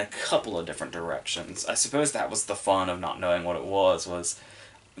in a couple of different directions. I suppose that was the fun of not knowing what it was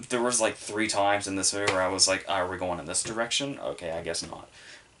there was like 3 times in this movie where I was like, are we going in this direction? Okay, I guess not.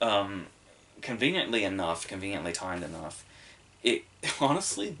 Conveniently enough, conveniently timed enough,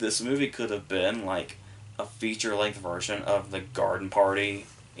 honestly, this movie could have been like a feature-length version of the Garden Party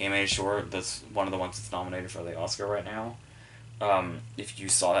animated short that's one of the ones that's nominated for the Oscar right now. If you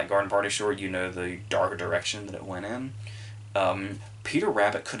saw that Garden Party short, you know the dark direction that it went in. Peter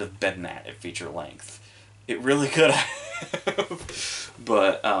Rabbit could have been that at feature-length. It really could have.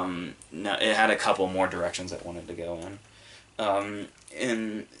 But, no, it had a couple more directions it wanted to go in.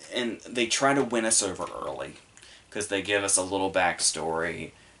 And they try to win us over early, because they give us a little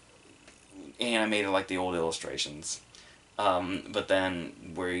backstory, animated like the old illustrations. But then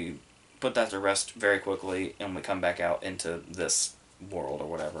we put that to rest very quickly, and we come back out into this world or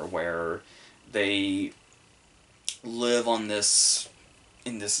whatever, where they live on this,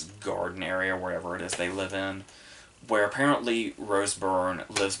 in this garden area, wherever it is they live in, where apparently Rose Byrne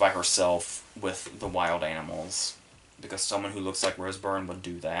lives by herself with the wild animals, because someone who looks like Rose Byrne would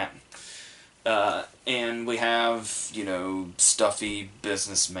do that. And we have, you know, stuffy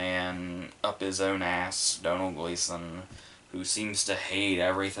businessman up his own ass, Donald Gleason, who seems to hate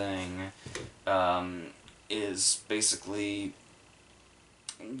everything, is basically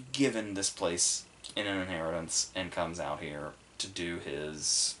given this place in an inheritance and comes out here to do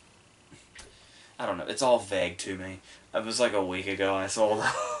his... I don't know, it's all vague to me. It was like a week ago I saw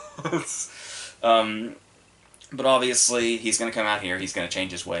this. But obviously, he's going to come out here, he's going to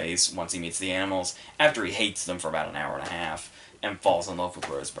change his ways once he meets the animals, after he hates them for about an hour and a half, and falls in love with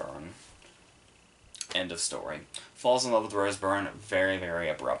Rose Byrne. End of story. Falls in love with Rose Byrne very, very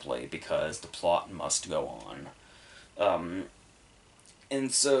abruptly, because the plot must go on.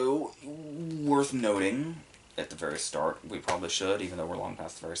 And so, worth noting, at the very start, we probably should, even though we're long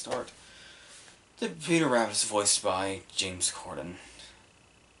past the very start, that Peter Rabbit is voiced by James Corden.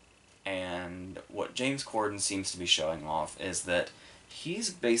 And what James Corden seems to be showing off is that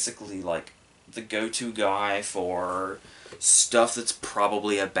he's basically like the go-to guy for stuff that's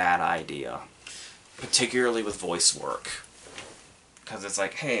probably a bad idea, particularly with voice work. Because it's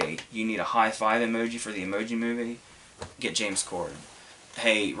like, hey, you need a high-five emoji for the Emoji Movie? Get James Corden.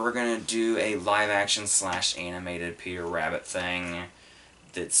 Hey, we're gonna do a live-action / animated Peter Rabbit thing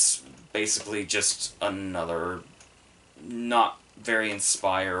that's basically just another not very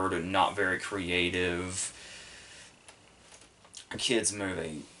inspired and not very creative kids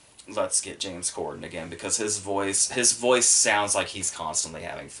movie. Let's get James Corden again, because his voice sounds like he's constantly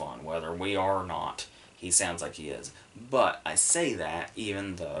having fun, whether we are or not. He sounds like he is. But I say that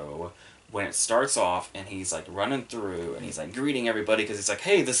even though when it starts off and he's like running through and he's like greeting everybody, because it's like,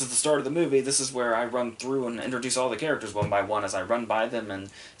 hey, this is the start of the movie, this is where I run through and introduce all the characters one by one as I run by them and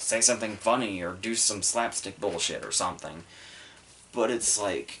say something funny or do some slapstick bullshit or something. But it's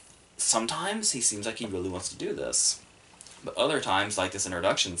like, sometimes he seems like he really wants to do this. But other times, like this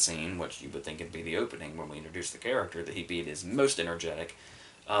introduction scene, which you would think would be the opening when we introduce the character, that he'd be at his most energetic,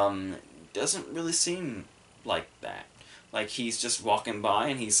 doesn't really seem like that. Like, he's just walking by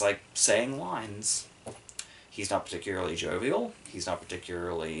and he's, like, saying lines. He's not particularly jovial. He's not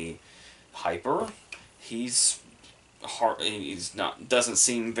particularly hyper. He's not, doesn't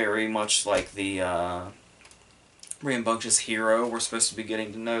seem very much like the, rambunctious hero we're supposed to be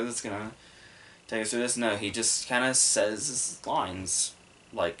getting to know that's gonna take us through this. No, he just kind of says his lines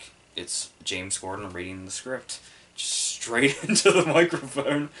like it's James Corden reading the script, just straight into the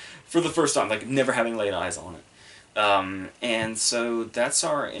microphone for the first time, like never having laid eyes on it. And so that's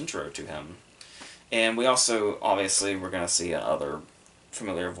our intro to him. And we also, obviously, we're gonna see other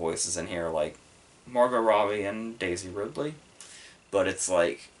familiar voices in here, like Margot Robbie and Daisy Ridley. But it's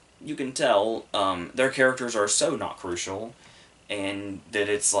like, you can tell their characters are so not crucial, and that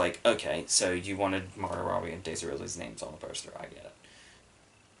it's like, okay, so you wanted Margot Robbie and Daisy Ridley's names on the poster, I get it.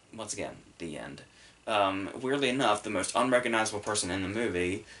 Once again, the end. Weirdly enough, the most unrecognizable person in the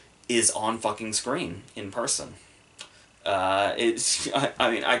movie is on fucking screen, in person. I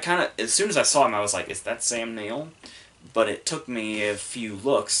mean, I kind of, as soon as I saw him, I was like, is that Sam Neill? But it took me a few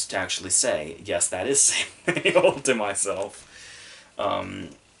looks to actually say, yes, that is Sam Neill, to myself.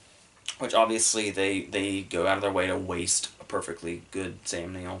 Which obviously they go out of their way to waste a perfectly good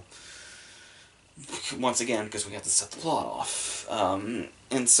Sam Neill. Once again, because we have to set the plot off.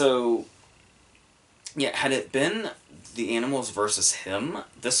 And so, yeah, had it been the animals versus him,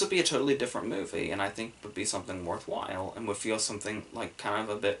 this would be a totally different movie, and I think would be something worthwhile, and would feel something like kind of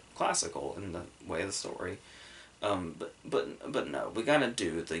a bit classical in the way of the story. But no, we gotta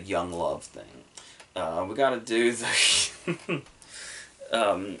do the young love thing. We gotta do the...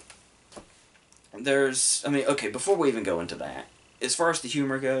 I mean, okay, before we even go into that, as far as the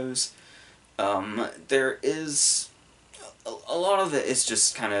humor goes, there is... A lot of it is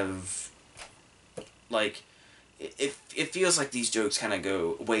just kind of... Like, it feels like these jokes kind of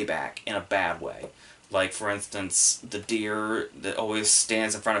go way back in a bad way. Like, for instance, the deer that always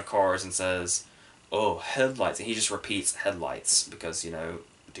stands in front of cars and says, oh, headlights. And he just repeats headlights because, you know,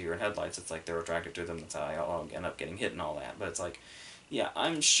 deer and headlights, it's like they're attracted to them. That's how I'll end up getting hit and all that. But it's like, yeah,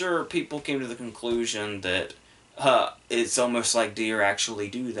 I'm sure people came to the conclusion that it's almost like deer actually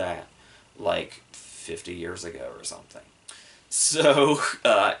do that, like 50 years ago or something. So,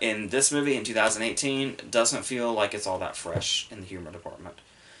 in this movie, in 2018, it doesn't feel like it's all that fresh in the humor department.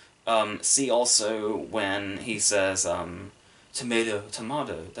 See also when he says, tomato,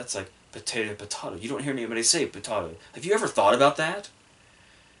 tomato, that's like potato, potato. You don't hear anybody say potato. Have you ever thought about that?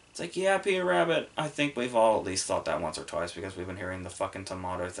 It's like, yeah, Peter Rabbit, I think we've all at least thought that once or twice because we've been hearing the fucking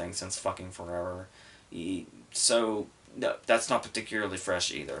tomato thing since fucking forever. So, No, that's not particularly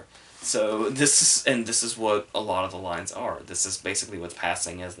fresh either. So this is what a lot of the lines are. This is basically what's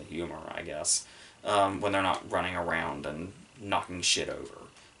passing as the humor, I guess, when they're not running around and knocking shit over.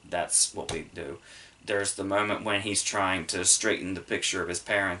 That's what we do. There's the moment when he's trying to straighten the picture of his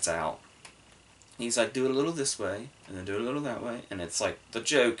parents out. He's like, do it a little this way, and then do it a little that way, and it's like the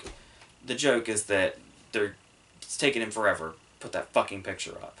joke. The joke is that it's taking him forever. Put that fucking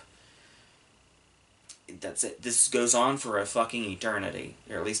picture up. That's it. This goes on for a fucking eternity,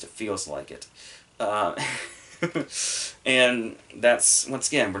 or at least it feels like it. Uh, and that's, once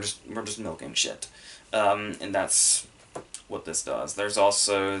again, we're just milking shit, and that's what this does. There's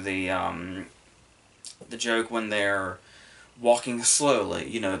also the joke when they're walking slowly.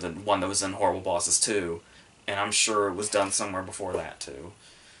 You know, the one that was in Horrible Bosses 2, and I'm sure it was done somewhere before that too.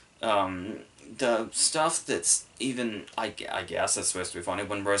 The stuff that's even, I guess it's supposed to be funny,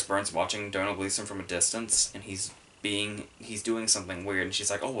 when Rose Byrne's watching Donald Gleason from a distance, and he's doing something weird, and she's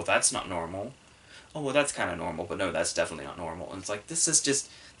like, oh, well, that's not normal. Oh, well, that's kind of normal, but no, that's definitely not normal. And it's like, this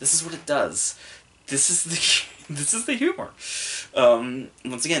is what it does. This is the, this is the humor.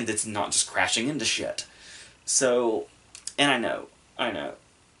 Once again, it's not just crashing into shit. So, and I know,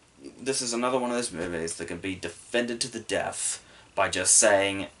 this is another one of those movies that can be defended to the death by just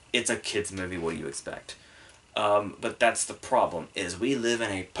saying, it's a kid's movie, what do you expect? But that's the problem, is we live in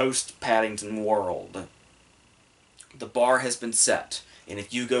a post-Paddington world. The bar has been set, and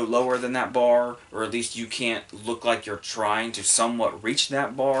if you go lower than that bar, or at least you can't look like you're trying to somewhat reach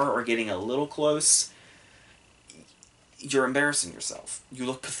that bar, or getting a little close, you're embarrassing yourself. You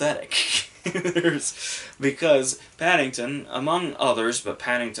look pathetic. Because Paddington, among others, but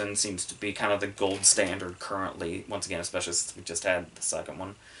Paddington seems to be kind of the gold standard currently, once again, especially since we just had the second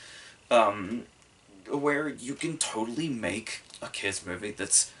one, where you can totally make a kid's movie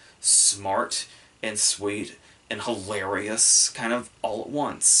that's smart and sweet and hilarious, kind of all at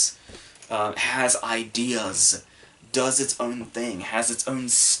once. Has ideas, does its own thing, has its own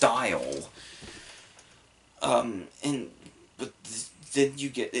style. But then you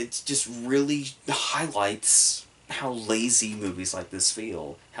get, it just really highlights how lazy movies like this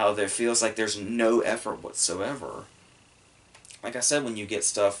feel. How there feels like there's no effort whatsoever. Like I said, when you get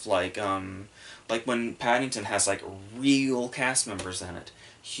stuff like when Paddington has, like, real cast members in it.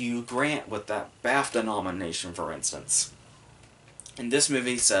 Hugh Grant with that BAFTA nomination, for instance. And this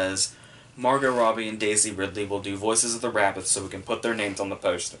movie says, Margot Robbie and Daisy Ridley will do voices of the rabbits so we can put their names on the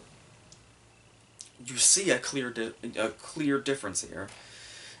poster. You see a clear difference here.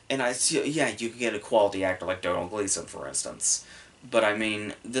 And I see, yeah, you can get a quality actor like Donald Gleason, for instance. But, I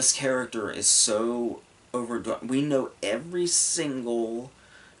mean, this character is so overdone. We know every single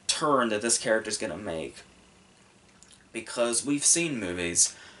turn that this character's gonna make. Because we've seen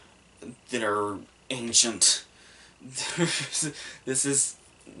movies that are ancient. This is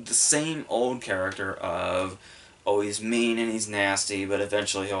the same old character of, oh, he's mean and he's nasty, but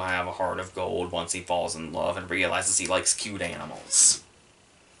eventually he'll have a heart of gold once he falls in love and realizes he likes cute animals.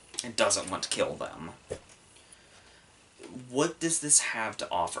 And doesn't want to kill them. What does this have to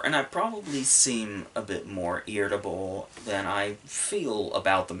offer? And I probably seem a bit more irritable than I feel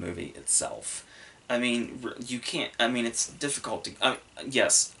about the movie itself. I mean, you can't, I mean, it's difficult to,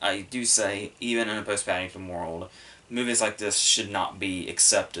 yes, I do say, even in a post-Paddington world, movies like this should not be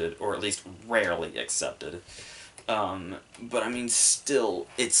accepted, or at least rarely accepted. But I mean, still,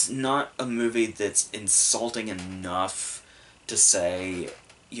 it's not a movie that's insulting enough to say,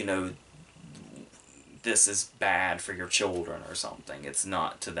 you know, this is bad for your children or something. It's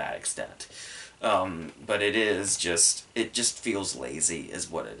not to that extent. But it is just, it just feels lazy is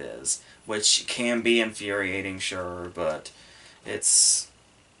what it is. Which can be infuriating, sure, but it's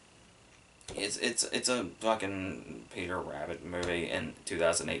a fucking Peter Rabbit movie in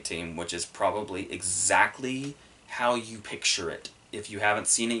 2018, which is probably exactly how you picture it. If you haven't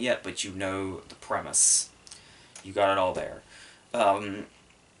seen it yet, but you know the premise. You got it all there. And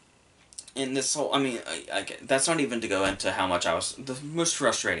this whole, I mean, that's not even to go into how much the most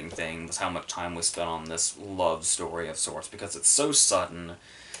frustrating thing was how much time we spent on this love story of sorts, because it's so sudden.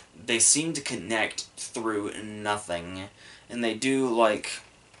 They seem to connect through nothing, and they do, like,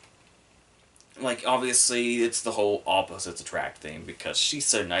 obviously, it's the whole opposites attract thing, because she's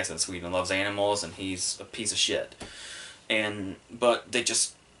so nice and sweet and loves animals, and he's a piece of shit. But they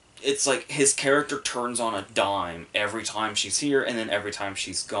just, it's like his character turns on a dime every time she's here, and then every time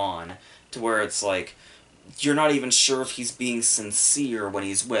she's gone, to where it's like, you're not even sure if he's being sincere when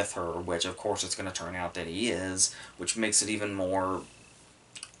he's with her, which, of course, it's going to turn out that he is, which makes it even more,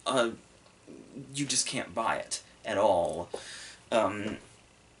 you just can't buy it at all.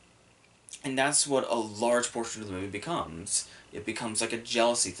 And that's what a large portion of the movie becomes. It becomes like a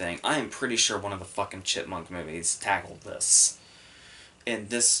jealousy thing. I am pretty sure one of the fucking Chipmunk movies tackled this. And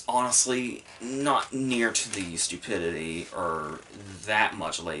this, honestly, not near to the stupidity or that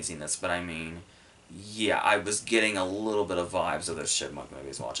much laziness, but I mean, yeah, I was getting a little bit of vibes of those Chipmunk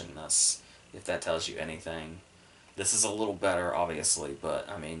movies watching this, if that tells you anything. This is a little better, obviously, but,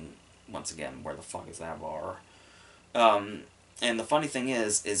 I mean, once again, where the fuck is that bar? Um, and the funny thing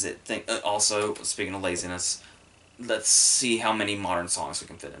is it also, speaking of laziness, let's see how many modern songs we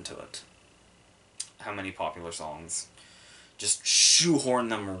can fit into it. How many popular songs. Just shoehorn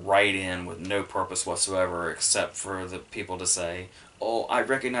them right in with no purpose whatsoever except for the people to say, oh, I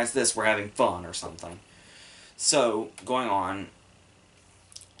recognize this, we're having fun, or something. So, going on,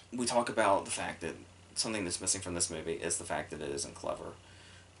 we talk about the fact that something that's missing from this movie is the fact that it isn't clever.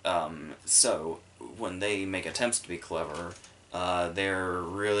 So, when they make attempts to be clever, they're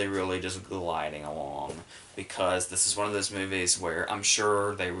really, really just gliding along. Because this is one of those movies where I'm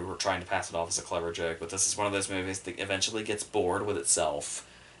sure they were trying to pass it off as a clever joke, but this is one of those movies that eventually gets bored with itself,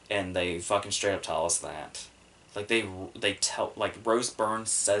 and they fucking straight up tell us that. Like, they tell, like, Rose Byrne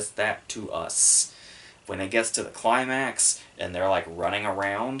says that to us. When it gets to the climax, and they're, like, running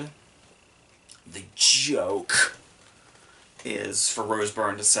around, the joke is for Rose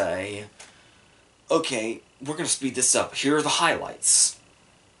Byrne to say, okay, we're going to speed this up. Here are the highlights.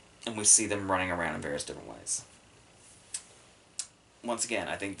 And we see them running around in various different ways. Once again,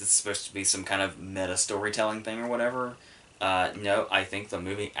 I think this is supposed to be some kind of meta storytelling thing or whatever. No, I think the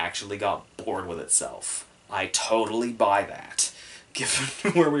movie actually got bored with itself. I totally buy that.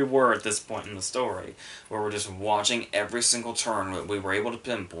 Given where we were at this point in the story, where we're just watching every single turn that we were able to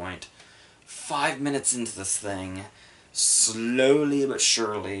pinpoint, 5 minutes into this thing, slowly but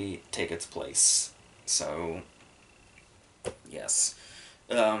surely take its place. So, yes.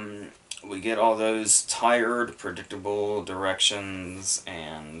 We get all those tired, predictable directions,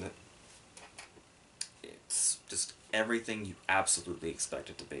 and it's just everything you absolutely expect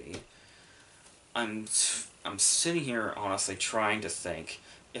it to be. I'm sitting here honestly trying to think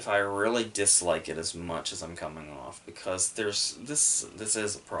if I really dislike it as much as I'm coming off, because this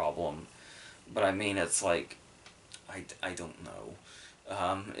is a problem, but I mean it's like I don't know.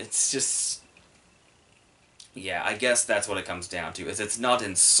 It's just, yeah, I guess that's what it comes down to, is it's not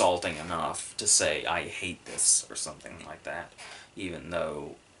insulting enough to say I hate this or something like that, even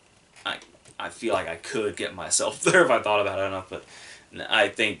though I feel like I could get myself there if I thought about it enough, but I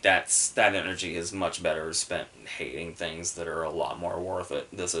think that energy is much better spent hating things that are a lot more worth it.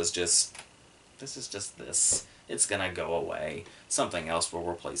 This is just this. It's gonna go away. Something else will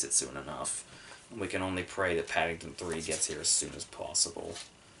replace it soon enough. We can only pray that Paddington 3 gets here as soon as possible.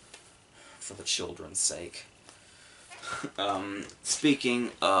 For the children's sake.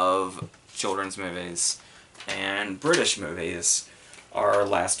 Speaking of children's movies and British movies, our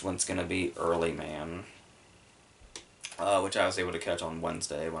last one's gonna be Early Man. Which I was able to catch on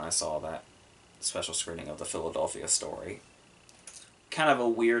Wednesday when I saw that special screening of the Philadelphia Story. Kind of a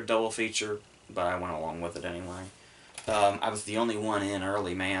weird double feature, but I went along with it anyway. I was the only one in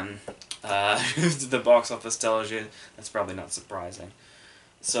Early Man. The box office tells you. That's probably not surprising.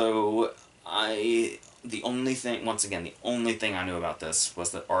 So, the only thing I knew about this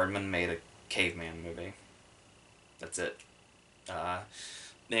was that Aardman made a caveman movie. That's it.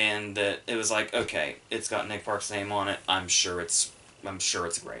 And that it was like, okay, it's got Nick Park's name on it. I'm sure it's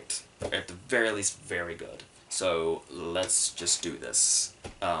great. At the very least, very good. So let's just do this.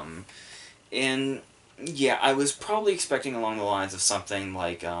 And yeah, I was probably expecting along the lines of something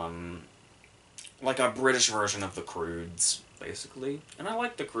like a British version of The Croods, basically. And I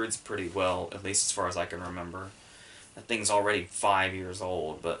like The Croods pretty well, at least as far as I can remember. That thing's already 5 years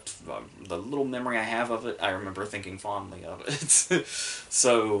old, but the little memory I have of it, I remember thinking fondly of it.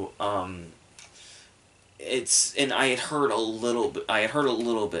 So, it's, and I had heard a little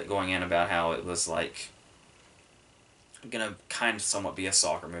bit going in about how it was like gonna kind of somewhat be a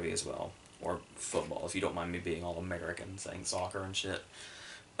soccer movie as well, or football, if you don't mind me being all American saying soccer and shit.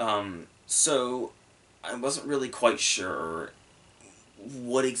 So I wasn't really quite sure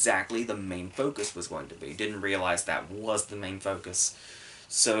what exactly the main focus was going to be. Didn't realize that was the main focus.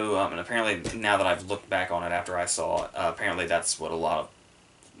 So, and apparently, now that I've looked back on it after I saw it, apparently that's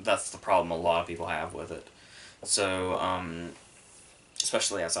the problem a lot of people have with it. So,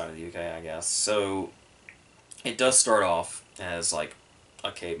 especially outside of the UK, I guess. So, it does start off as, like,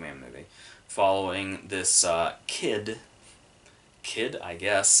 a caveman movie, following this, kid, I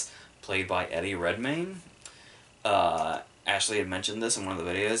guess, played by Eddie Redmayne. Ashley had mentioned this in one of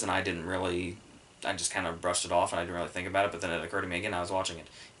the videos, and I didn't really I just kind of brushed it off and I didn't really think about it, but then it occurred to me again, I was watching it.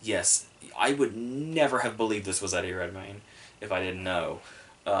 Yes, I would never have believed this was Eddie Redmayne if I didn't know.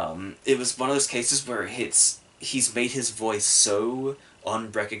 It was one of those cases where he's made his voice so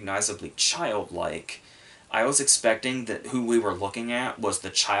unrecognizably childlike. I was expecting that who we were looking at was the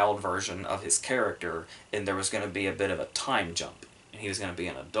child version of his character, and there was going to be a bit of a time jump, and he was going to be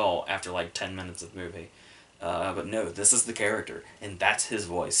an adult after like 10 minutes of movie. But no, this is the character, and that's his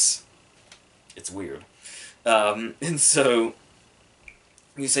voice. It's weird. And so,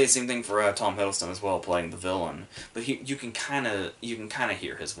 you say the same thing for Tom Hiddleston as well, playing the villain. But you can kind of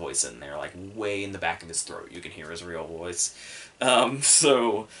hear his voice in there, like way in the back of his throat. You can hear his real voice. And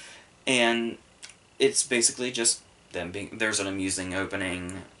it's basically just them being. There's an amusing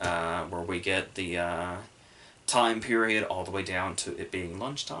opening where we get the time period all the way down to it being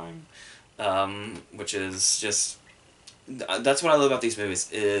lunchtime, which is just. That's what I love about these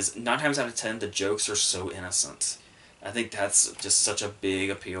movies. Is 9 times out of 10 the jokes are so innocent. I think that's just such a big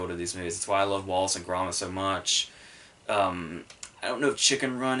appeal to these movies. That's why I love Wallace and Gromit so much. I don't know if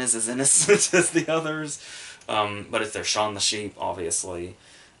Chicken Run is as innocent as the others, but if they're Shaun the Sheep, obviously.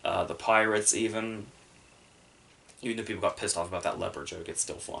 The Pirates, even though people got pissed off about that leopard joke, it's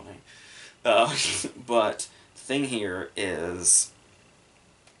still funny. But the thing here is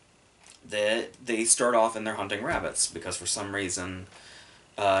that they start off and they're hunting rabbits, because for some reason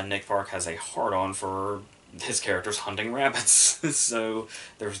Nick Park has a hard-on for his character's hunting rabbits. So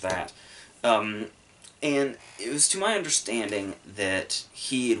there's that. And it was to my understanding that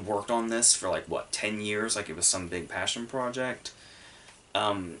he had worked on this for 10 years, like it was some big passion project.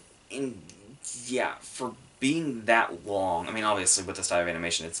 And yeah, for being that long, I mean, obviously with this type of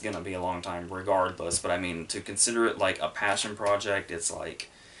animation it's gonna be a long time regardless, but I mean, to consider it like a passion project, it's like,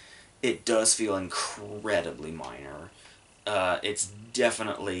 it does feel incredibly minor. It's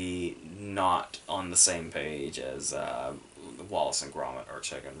definitely not on the same page as Wallace and Gromit or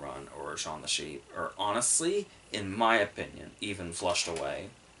Chicken Run or Shaun the Sheep, or honestly, in my opinion, even Flushed Away.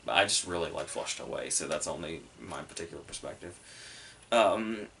 But I just really like Flushed Away, so that's only my particular perspective.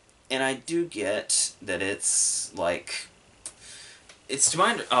 And I do get that it's like, it's to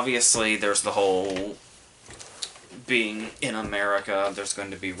mind. Obviously, there's the whole being in America, there's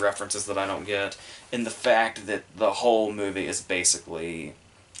going to be references that I don't get, and the fact that the whole movie is basically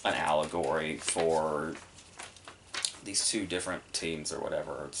an allegory for these two different teams or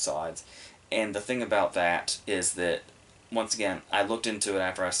whatever, sides. And the thing about that is that, once again, I looked into it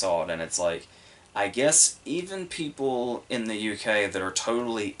after I saw it, and it's like, I guess even people in the UK that are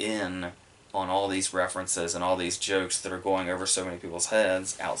totally in on all these references and all these jokes that are going over so many people's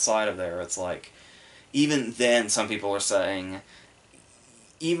heads outside of there, it's like, even then, some people are saying,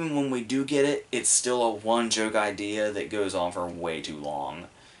 even when we do get it, it's still a one-joke idea that goes on for way too long.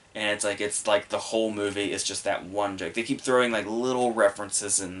 And it's like the whole movie is just that one joke. They keep throwing, little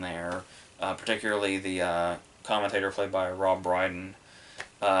references in there. Particularly the commentator played by Rob Brydon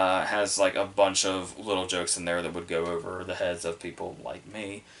has, a bunch of little jokes in there that would go over the heads of people like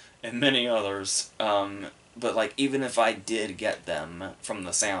me and many others. But, even if I did get them from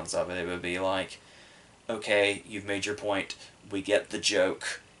the sounds of it, it would be like, okay, you've made your point, we get the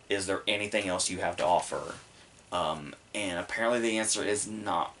joke, is there anything else you have to offer? And apparently the answer is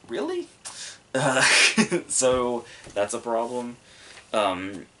not really. So that's a problem.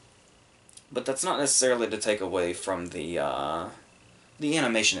 But that's not necessarily to take away from the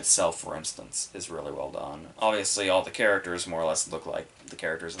animation itself, for instance, is really well done. Obviously all the characters more or less look like the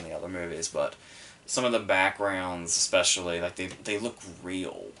characters in the other movies, but some of the backgrounds especially, they look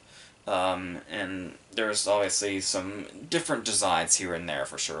real. And there's obviously some different designs here and there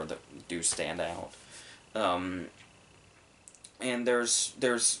for sure that do stand out. And there's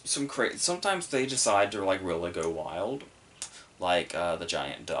some sometimes they decide to really go wild, the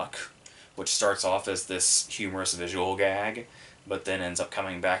giant duck, which starts off as this humorous visual gag, but then ends up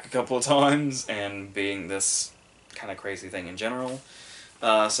coming back a couple of times and being this kind of crazy thing in general.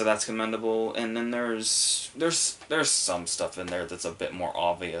 So that's commendable. And then there's some stuff in there that's a bit more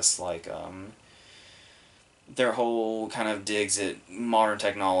obvious, their whole kind of digs at modern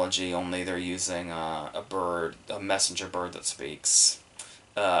technology, only they're using a messenger bird that speaks.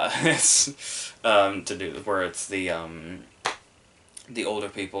 To do where it's the older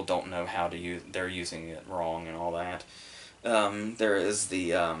people don't know how to use, they're using it wrong and all that. There is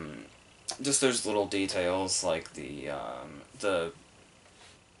the just those little details like the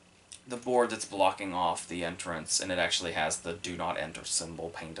board that's blocking off the entrance, and it actually has the "Do Not Enter" symbol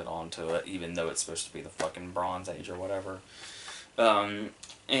painted onto it, even though it's supposed to be the fucking Bronze Age or whatever.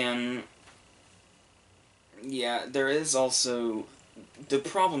 And yeah, there is also The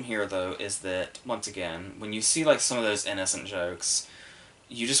problem here, though, is that, once again, when you see, like, some of those innocent jokes,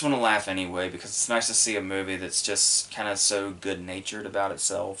 you just want to laugh anyway, because it's nice to see a movie that's just kind of so good-natured about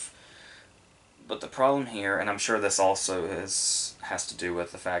itself. But the problem here, and I'm sure this also has to do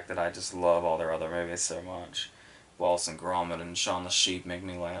with the fact that I just love all their other movies so much. Wallace and Gromit and Shaun the Sheep make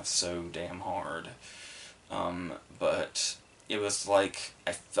me laugh so damn hard. But it was like,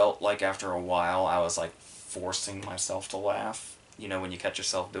 I felt like after a while I was like forcing myself to laugh. You know, when you catch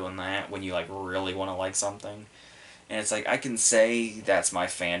yourself doing that, when you like really want to like something. And it's like, I can say that's my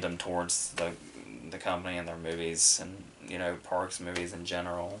fandom towards the company and their movies and, you know, Parks movies in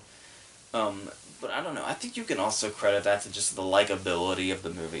general. But I don't know, I think you can also credit that to just the likability of the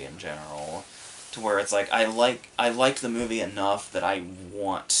movie in general. To where it's like, I like the movie enough that I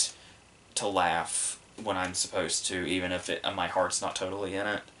want to laugh when I'm supposed to, even if my heart's not totally in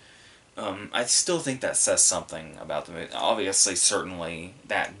it. I still think that says something about the movie. Obviously, certainly,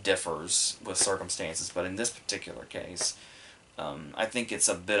 that differs with circumstances, but in this particular case, I think it's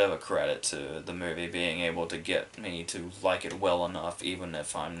a bit of a credit to the movie being able to get me to like it well enough, even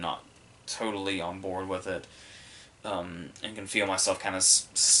if I'm not totally on board with it, and can feel myself kind of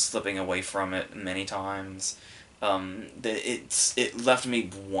slipping away from it many times. It left me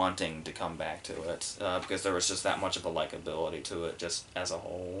wanting to come back to it, because there was just that much of a likability to it, just as a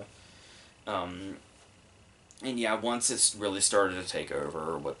whole. Um, and yeah, once it's really started to take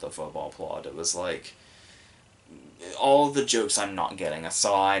over with the football plot, it was like, all the jokes I'm not getting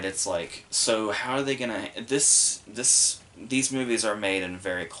aside, it's like, so how are they gonna, these movies are made in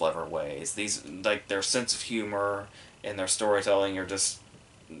very clever ways. These, like, their sense of humor and their storytelling are just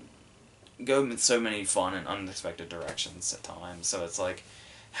go in so many fun and unexpected directions at times. So it's like,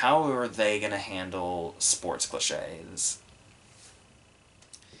 how are they gonna handle sports cliches?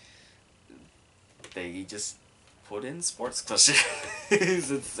 They just put in sports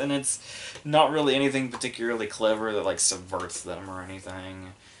cliches. It's not really anything particularly clever that like subverts them or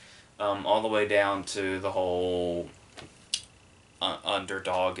anything. All the way down to the whole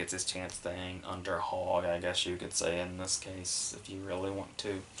underdog gets his chance thing, underhog, I guess you could say in this case, if you really want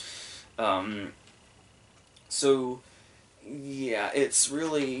to. Um, so yeah, it's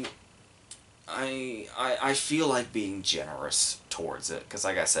really, I feel like being generous towards it, because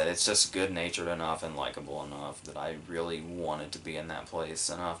like I said, it's just good-natured enough and likable enough that I really wanted to be in that place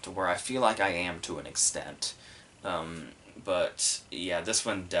enough to where I feel like I am to an extent. Um, but yeah, this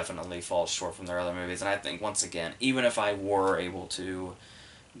one definitely falls short from their other movies, and I think, once again, even if I were able to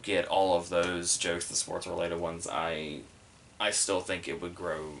get all of those jokes, the sports-related ones, I still think it would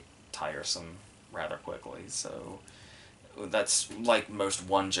grow tiresome rather quickly, so that's like most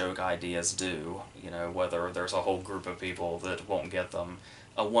one-joke ideas do, you know, whether there's a whole group of people that won't get them.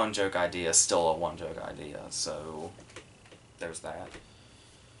 A one-joke idea is still a one-joke idea, so there's that.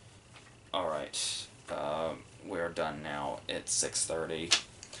 Alright, we're done now. It's 6:30,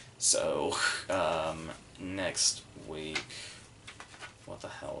 so, next week, what the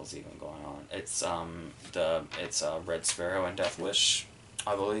hell is even going on? It's, Red Sparrow and Death Wish,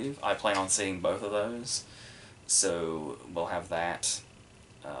 I believe. I plan on seeing both of those. So we'll have that,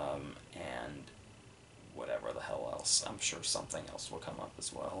 and whatever the hell else. I'm sure something else will come up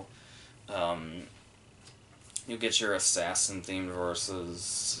as well. You'll get your assassin-themed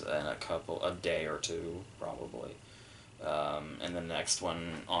verses in a day or two, probably. And the next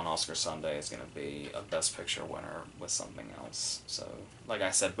one on Oscar Sunday is going to be a Best Picture winner with something else. So, like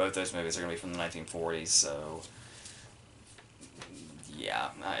I said, both those movies are going to be from the 1940s, so yeah,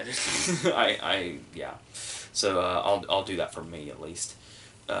 yeah. So I'll do that for me at least,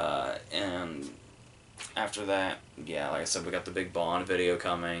 and after that, yeah, like I said, we got the big Bond video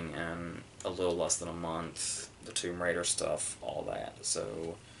coming in a little less than a month. The Tomb Raider stuff, all that.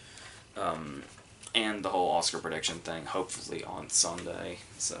 So, and the whole Oscar prediction thing, hopefully on Sunday.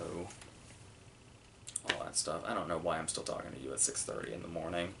 So, all that stuff. I don't know why I'm still talking to you at 6:30 in the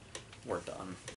morning. We're done.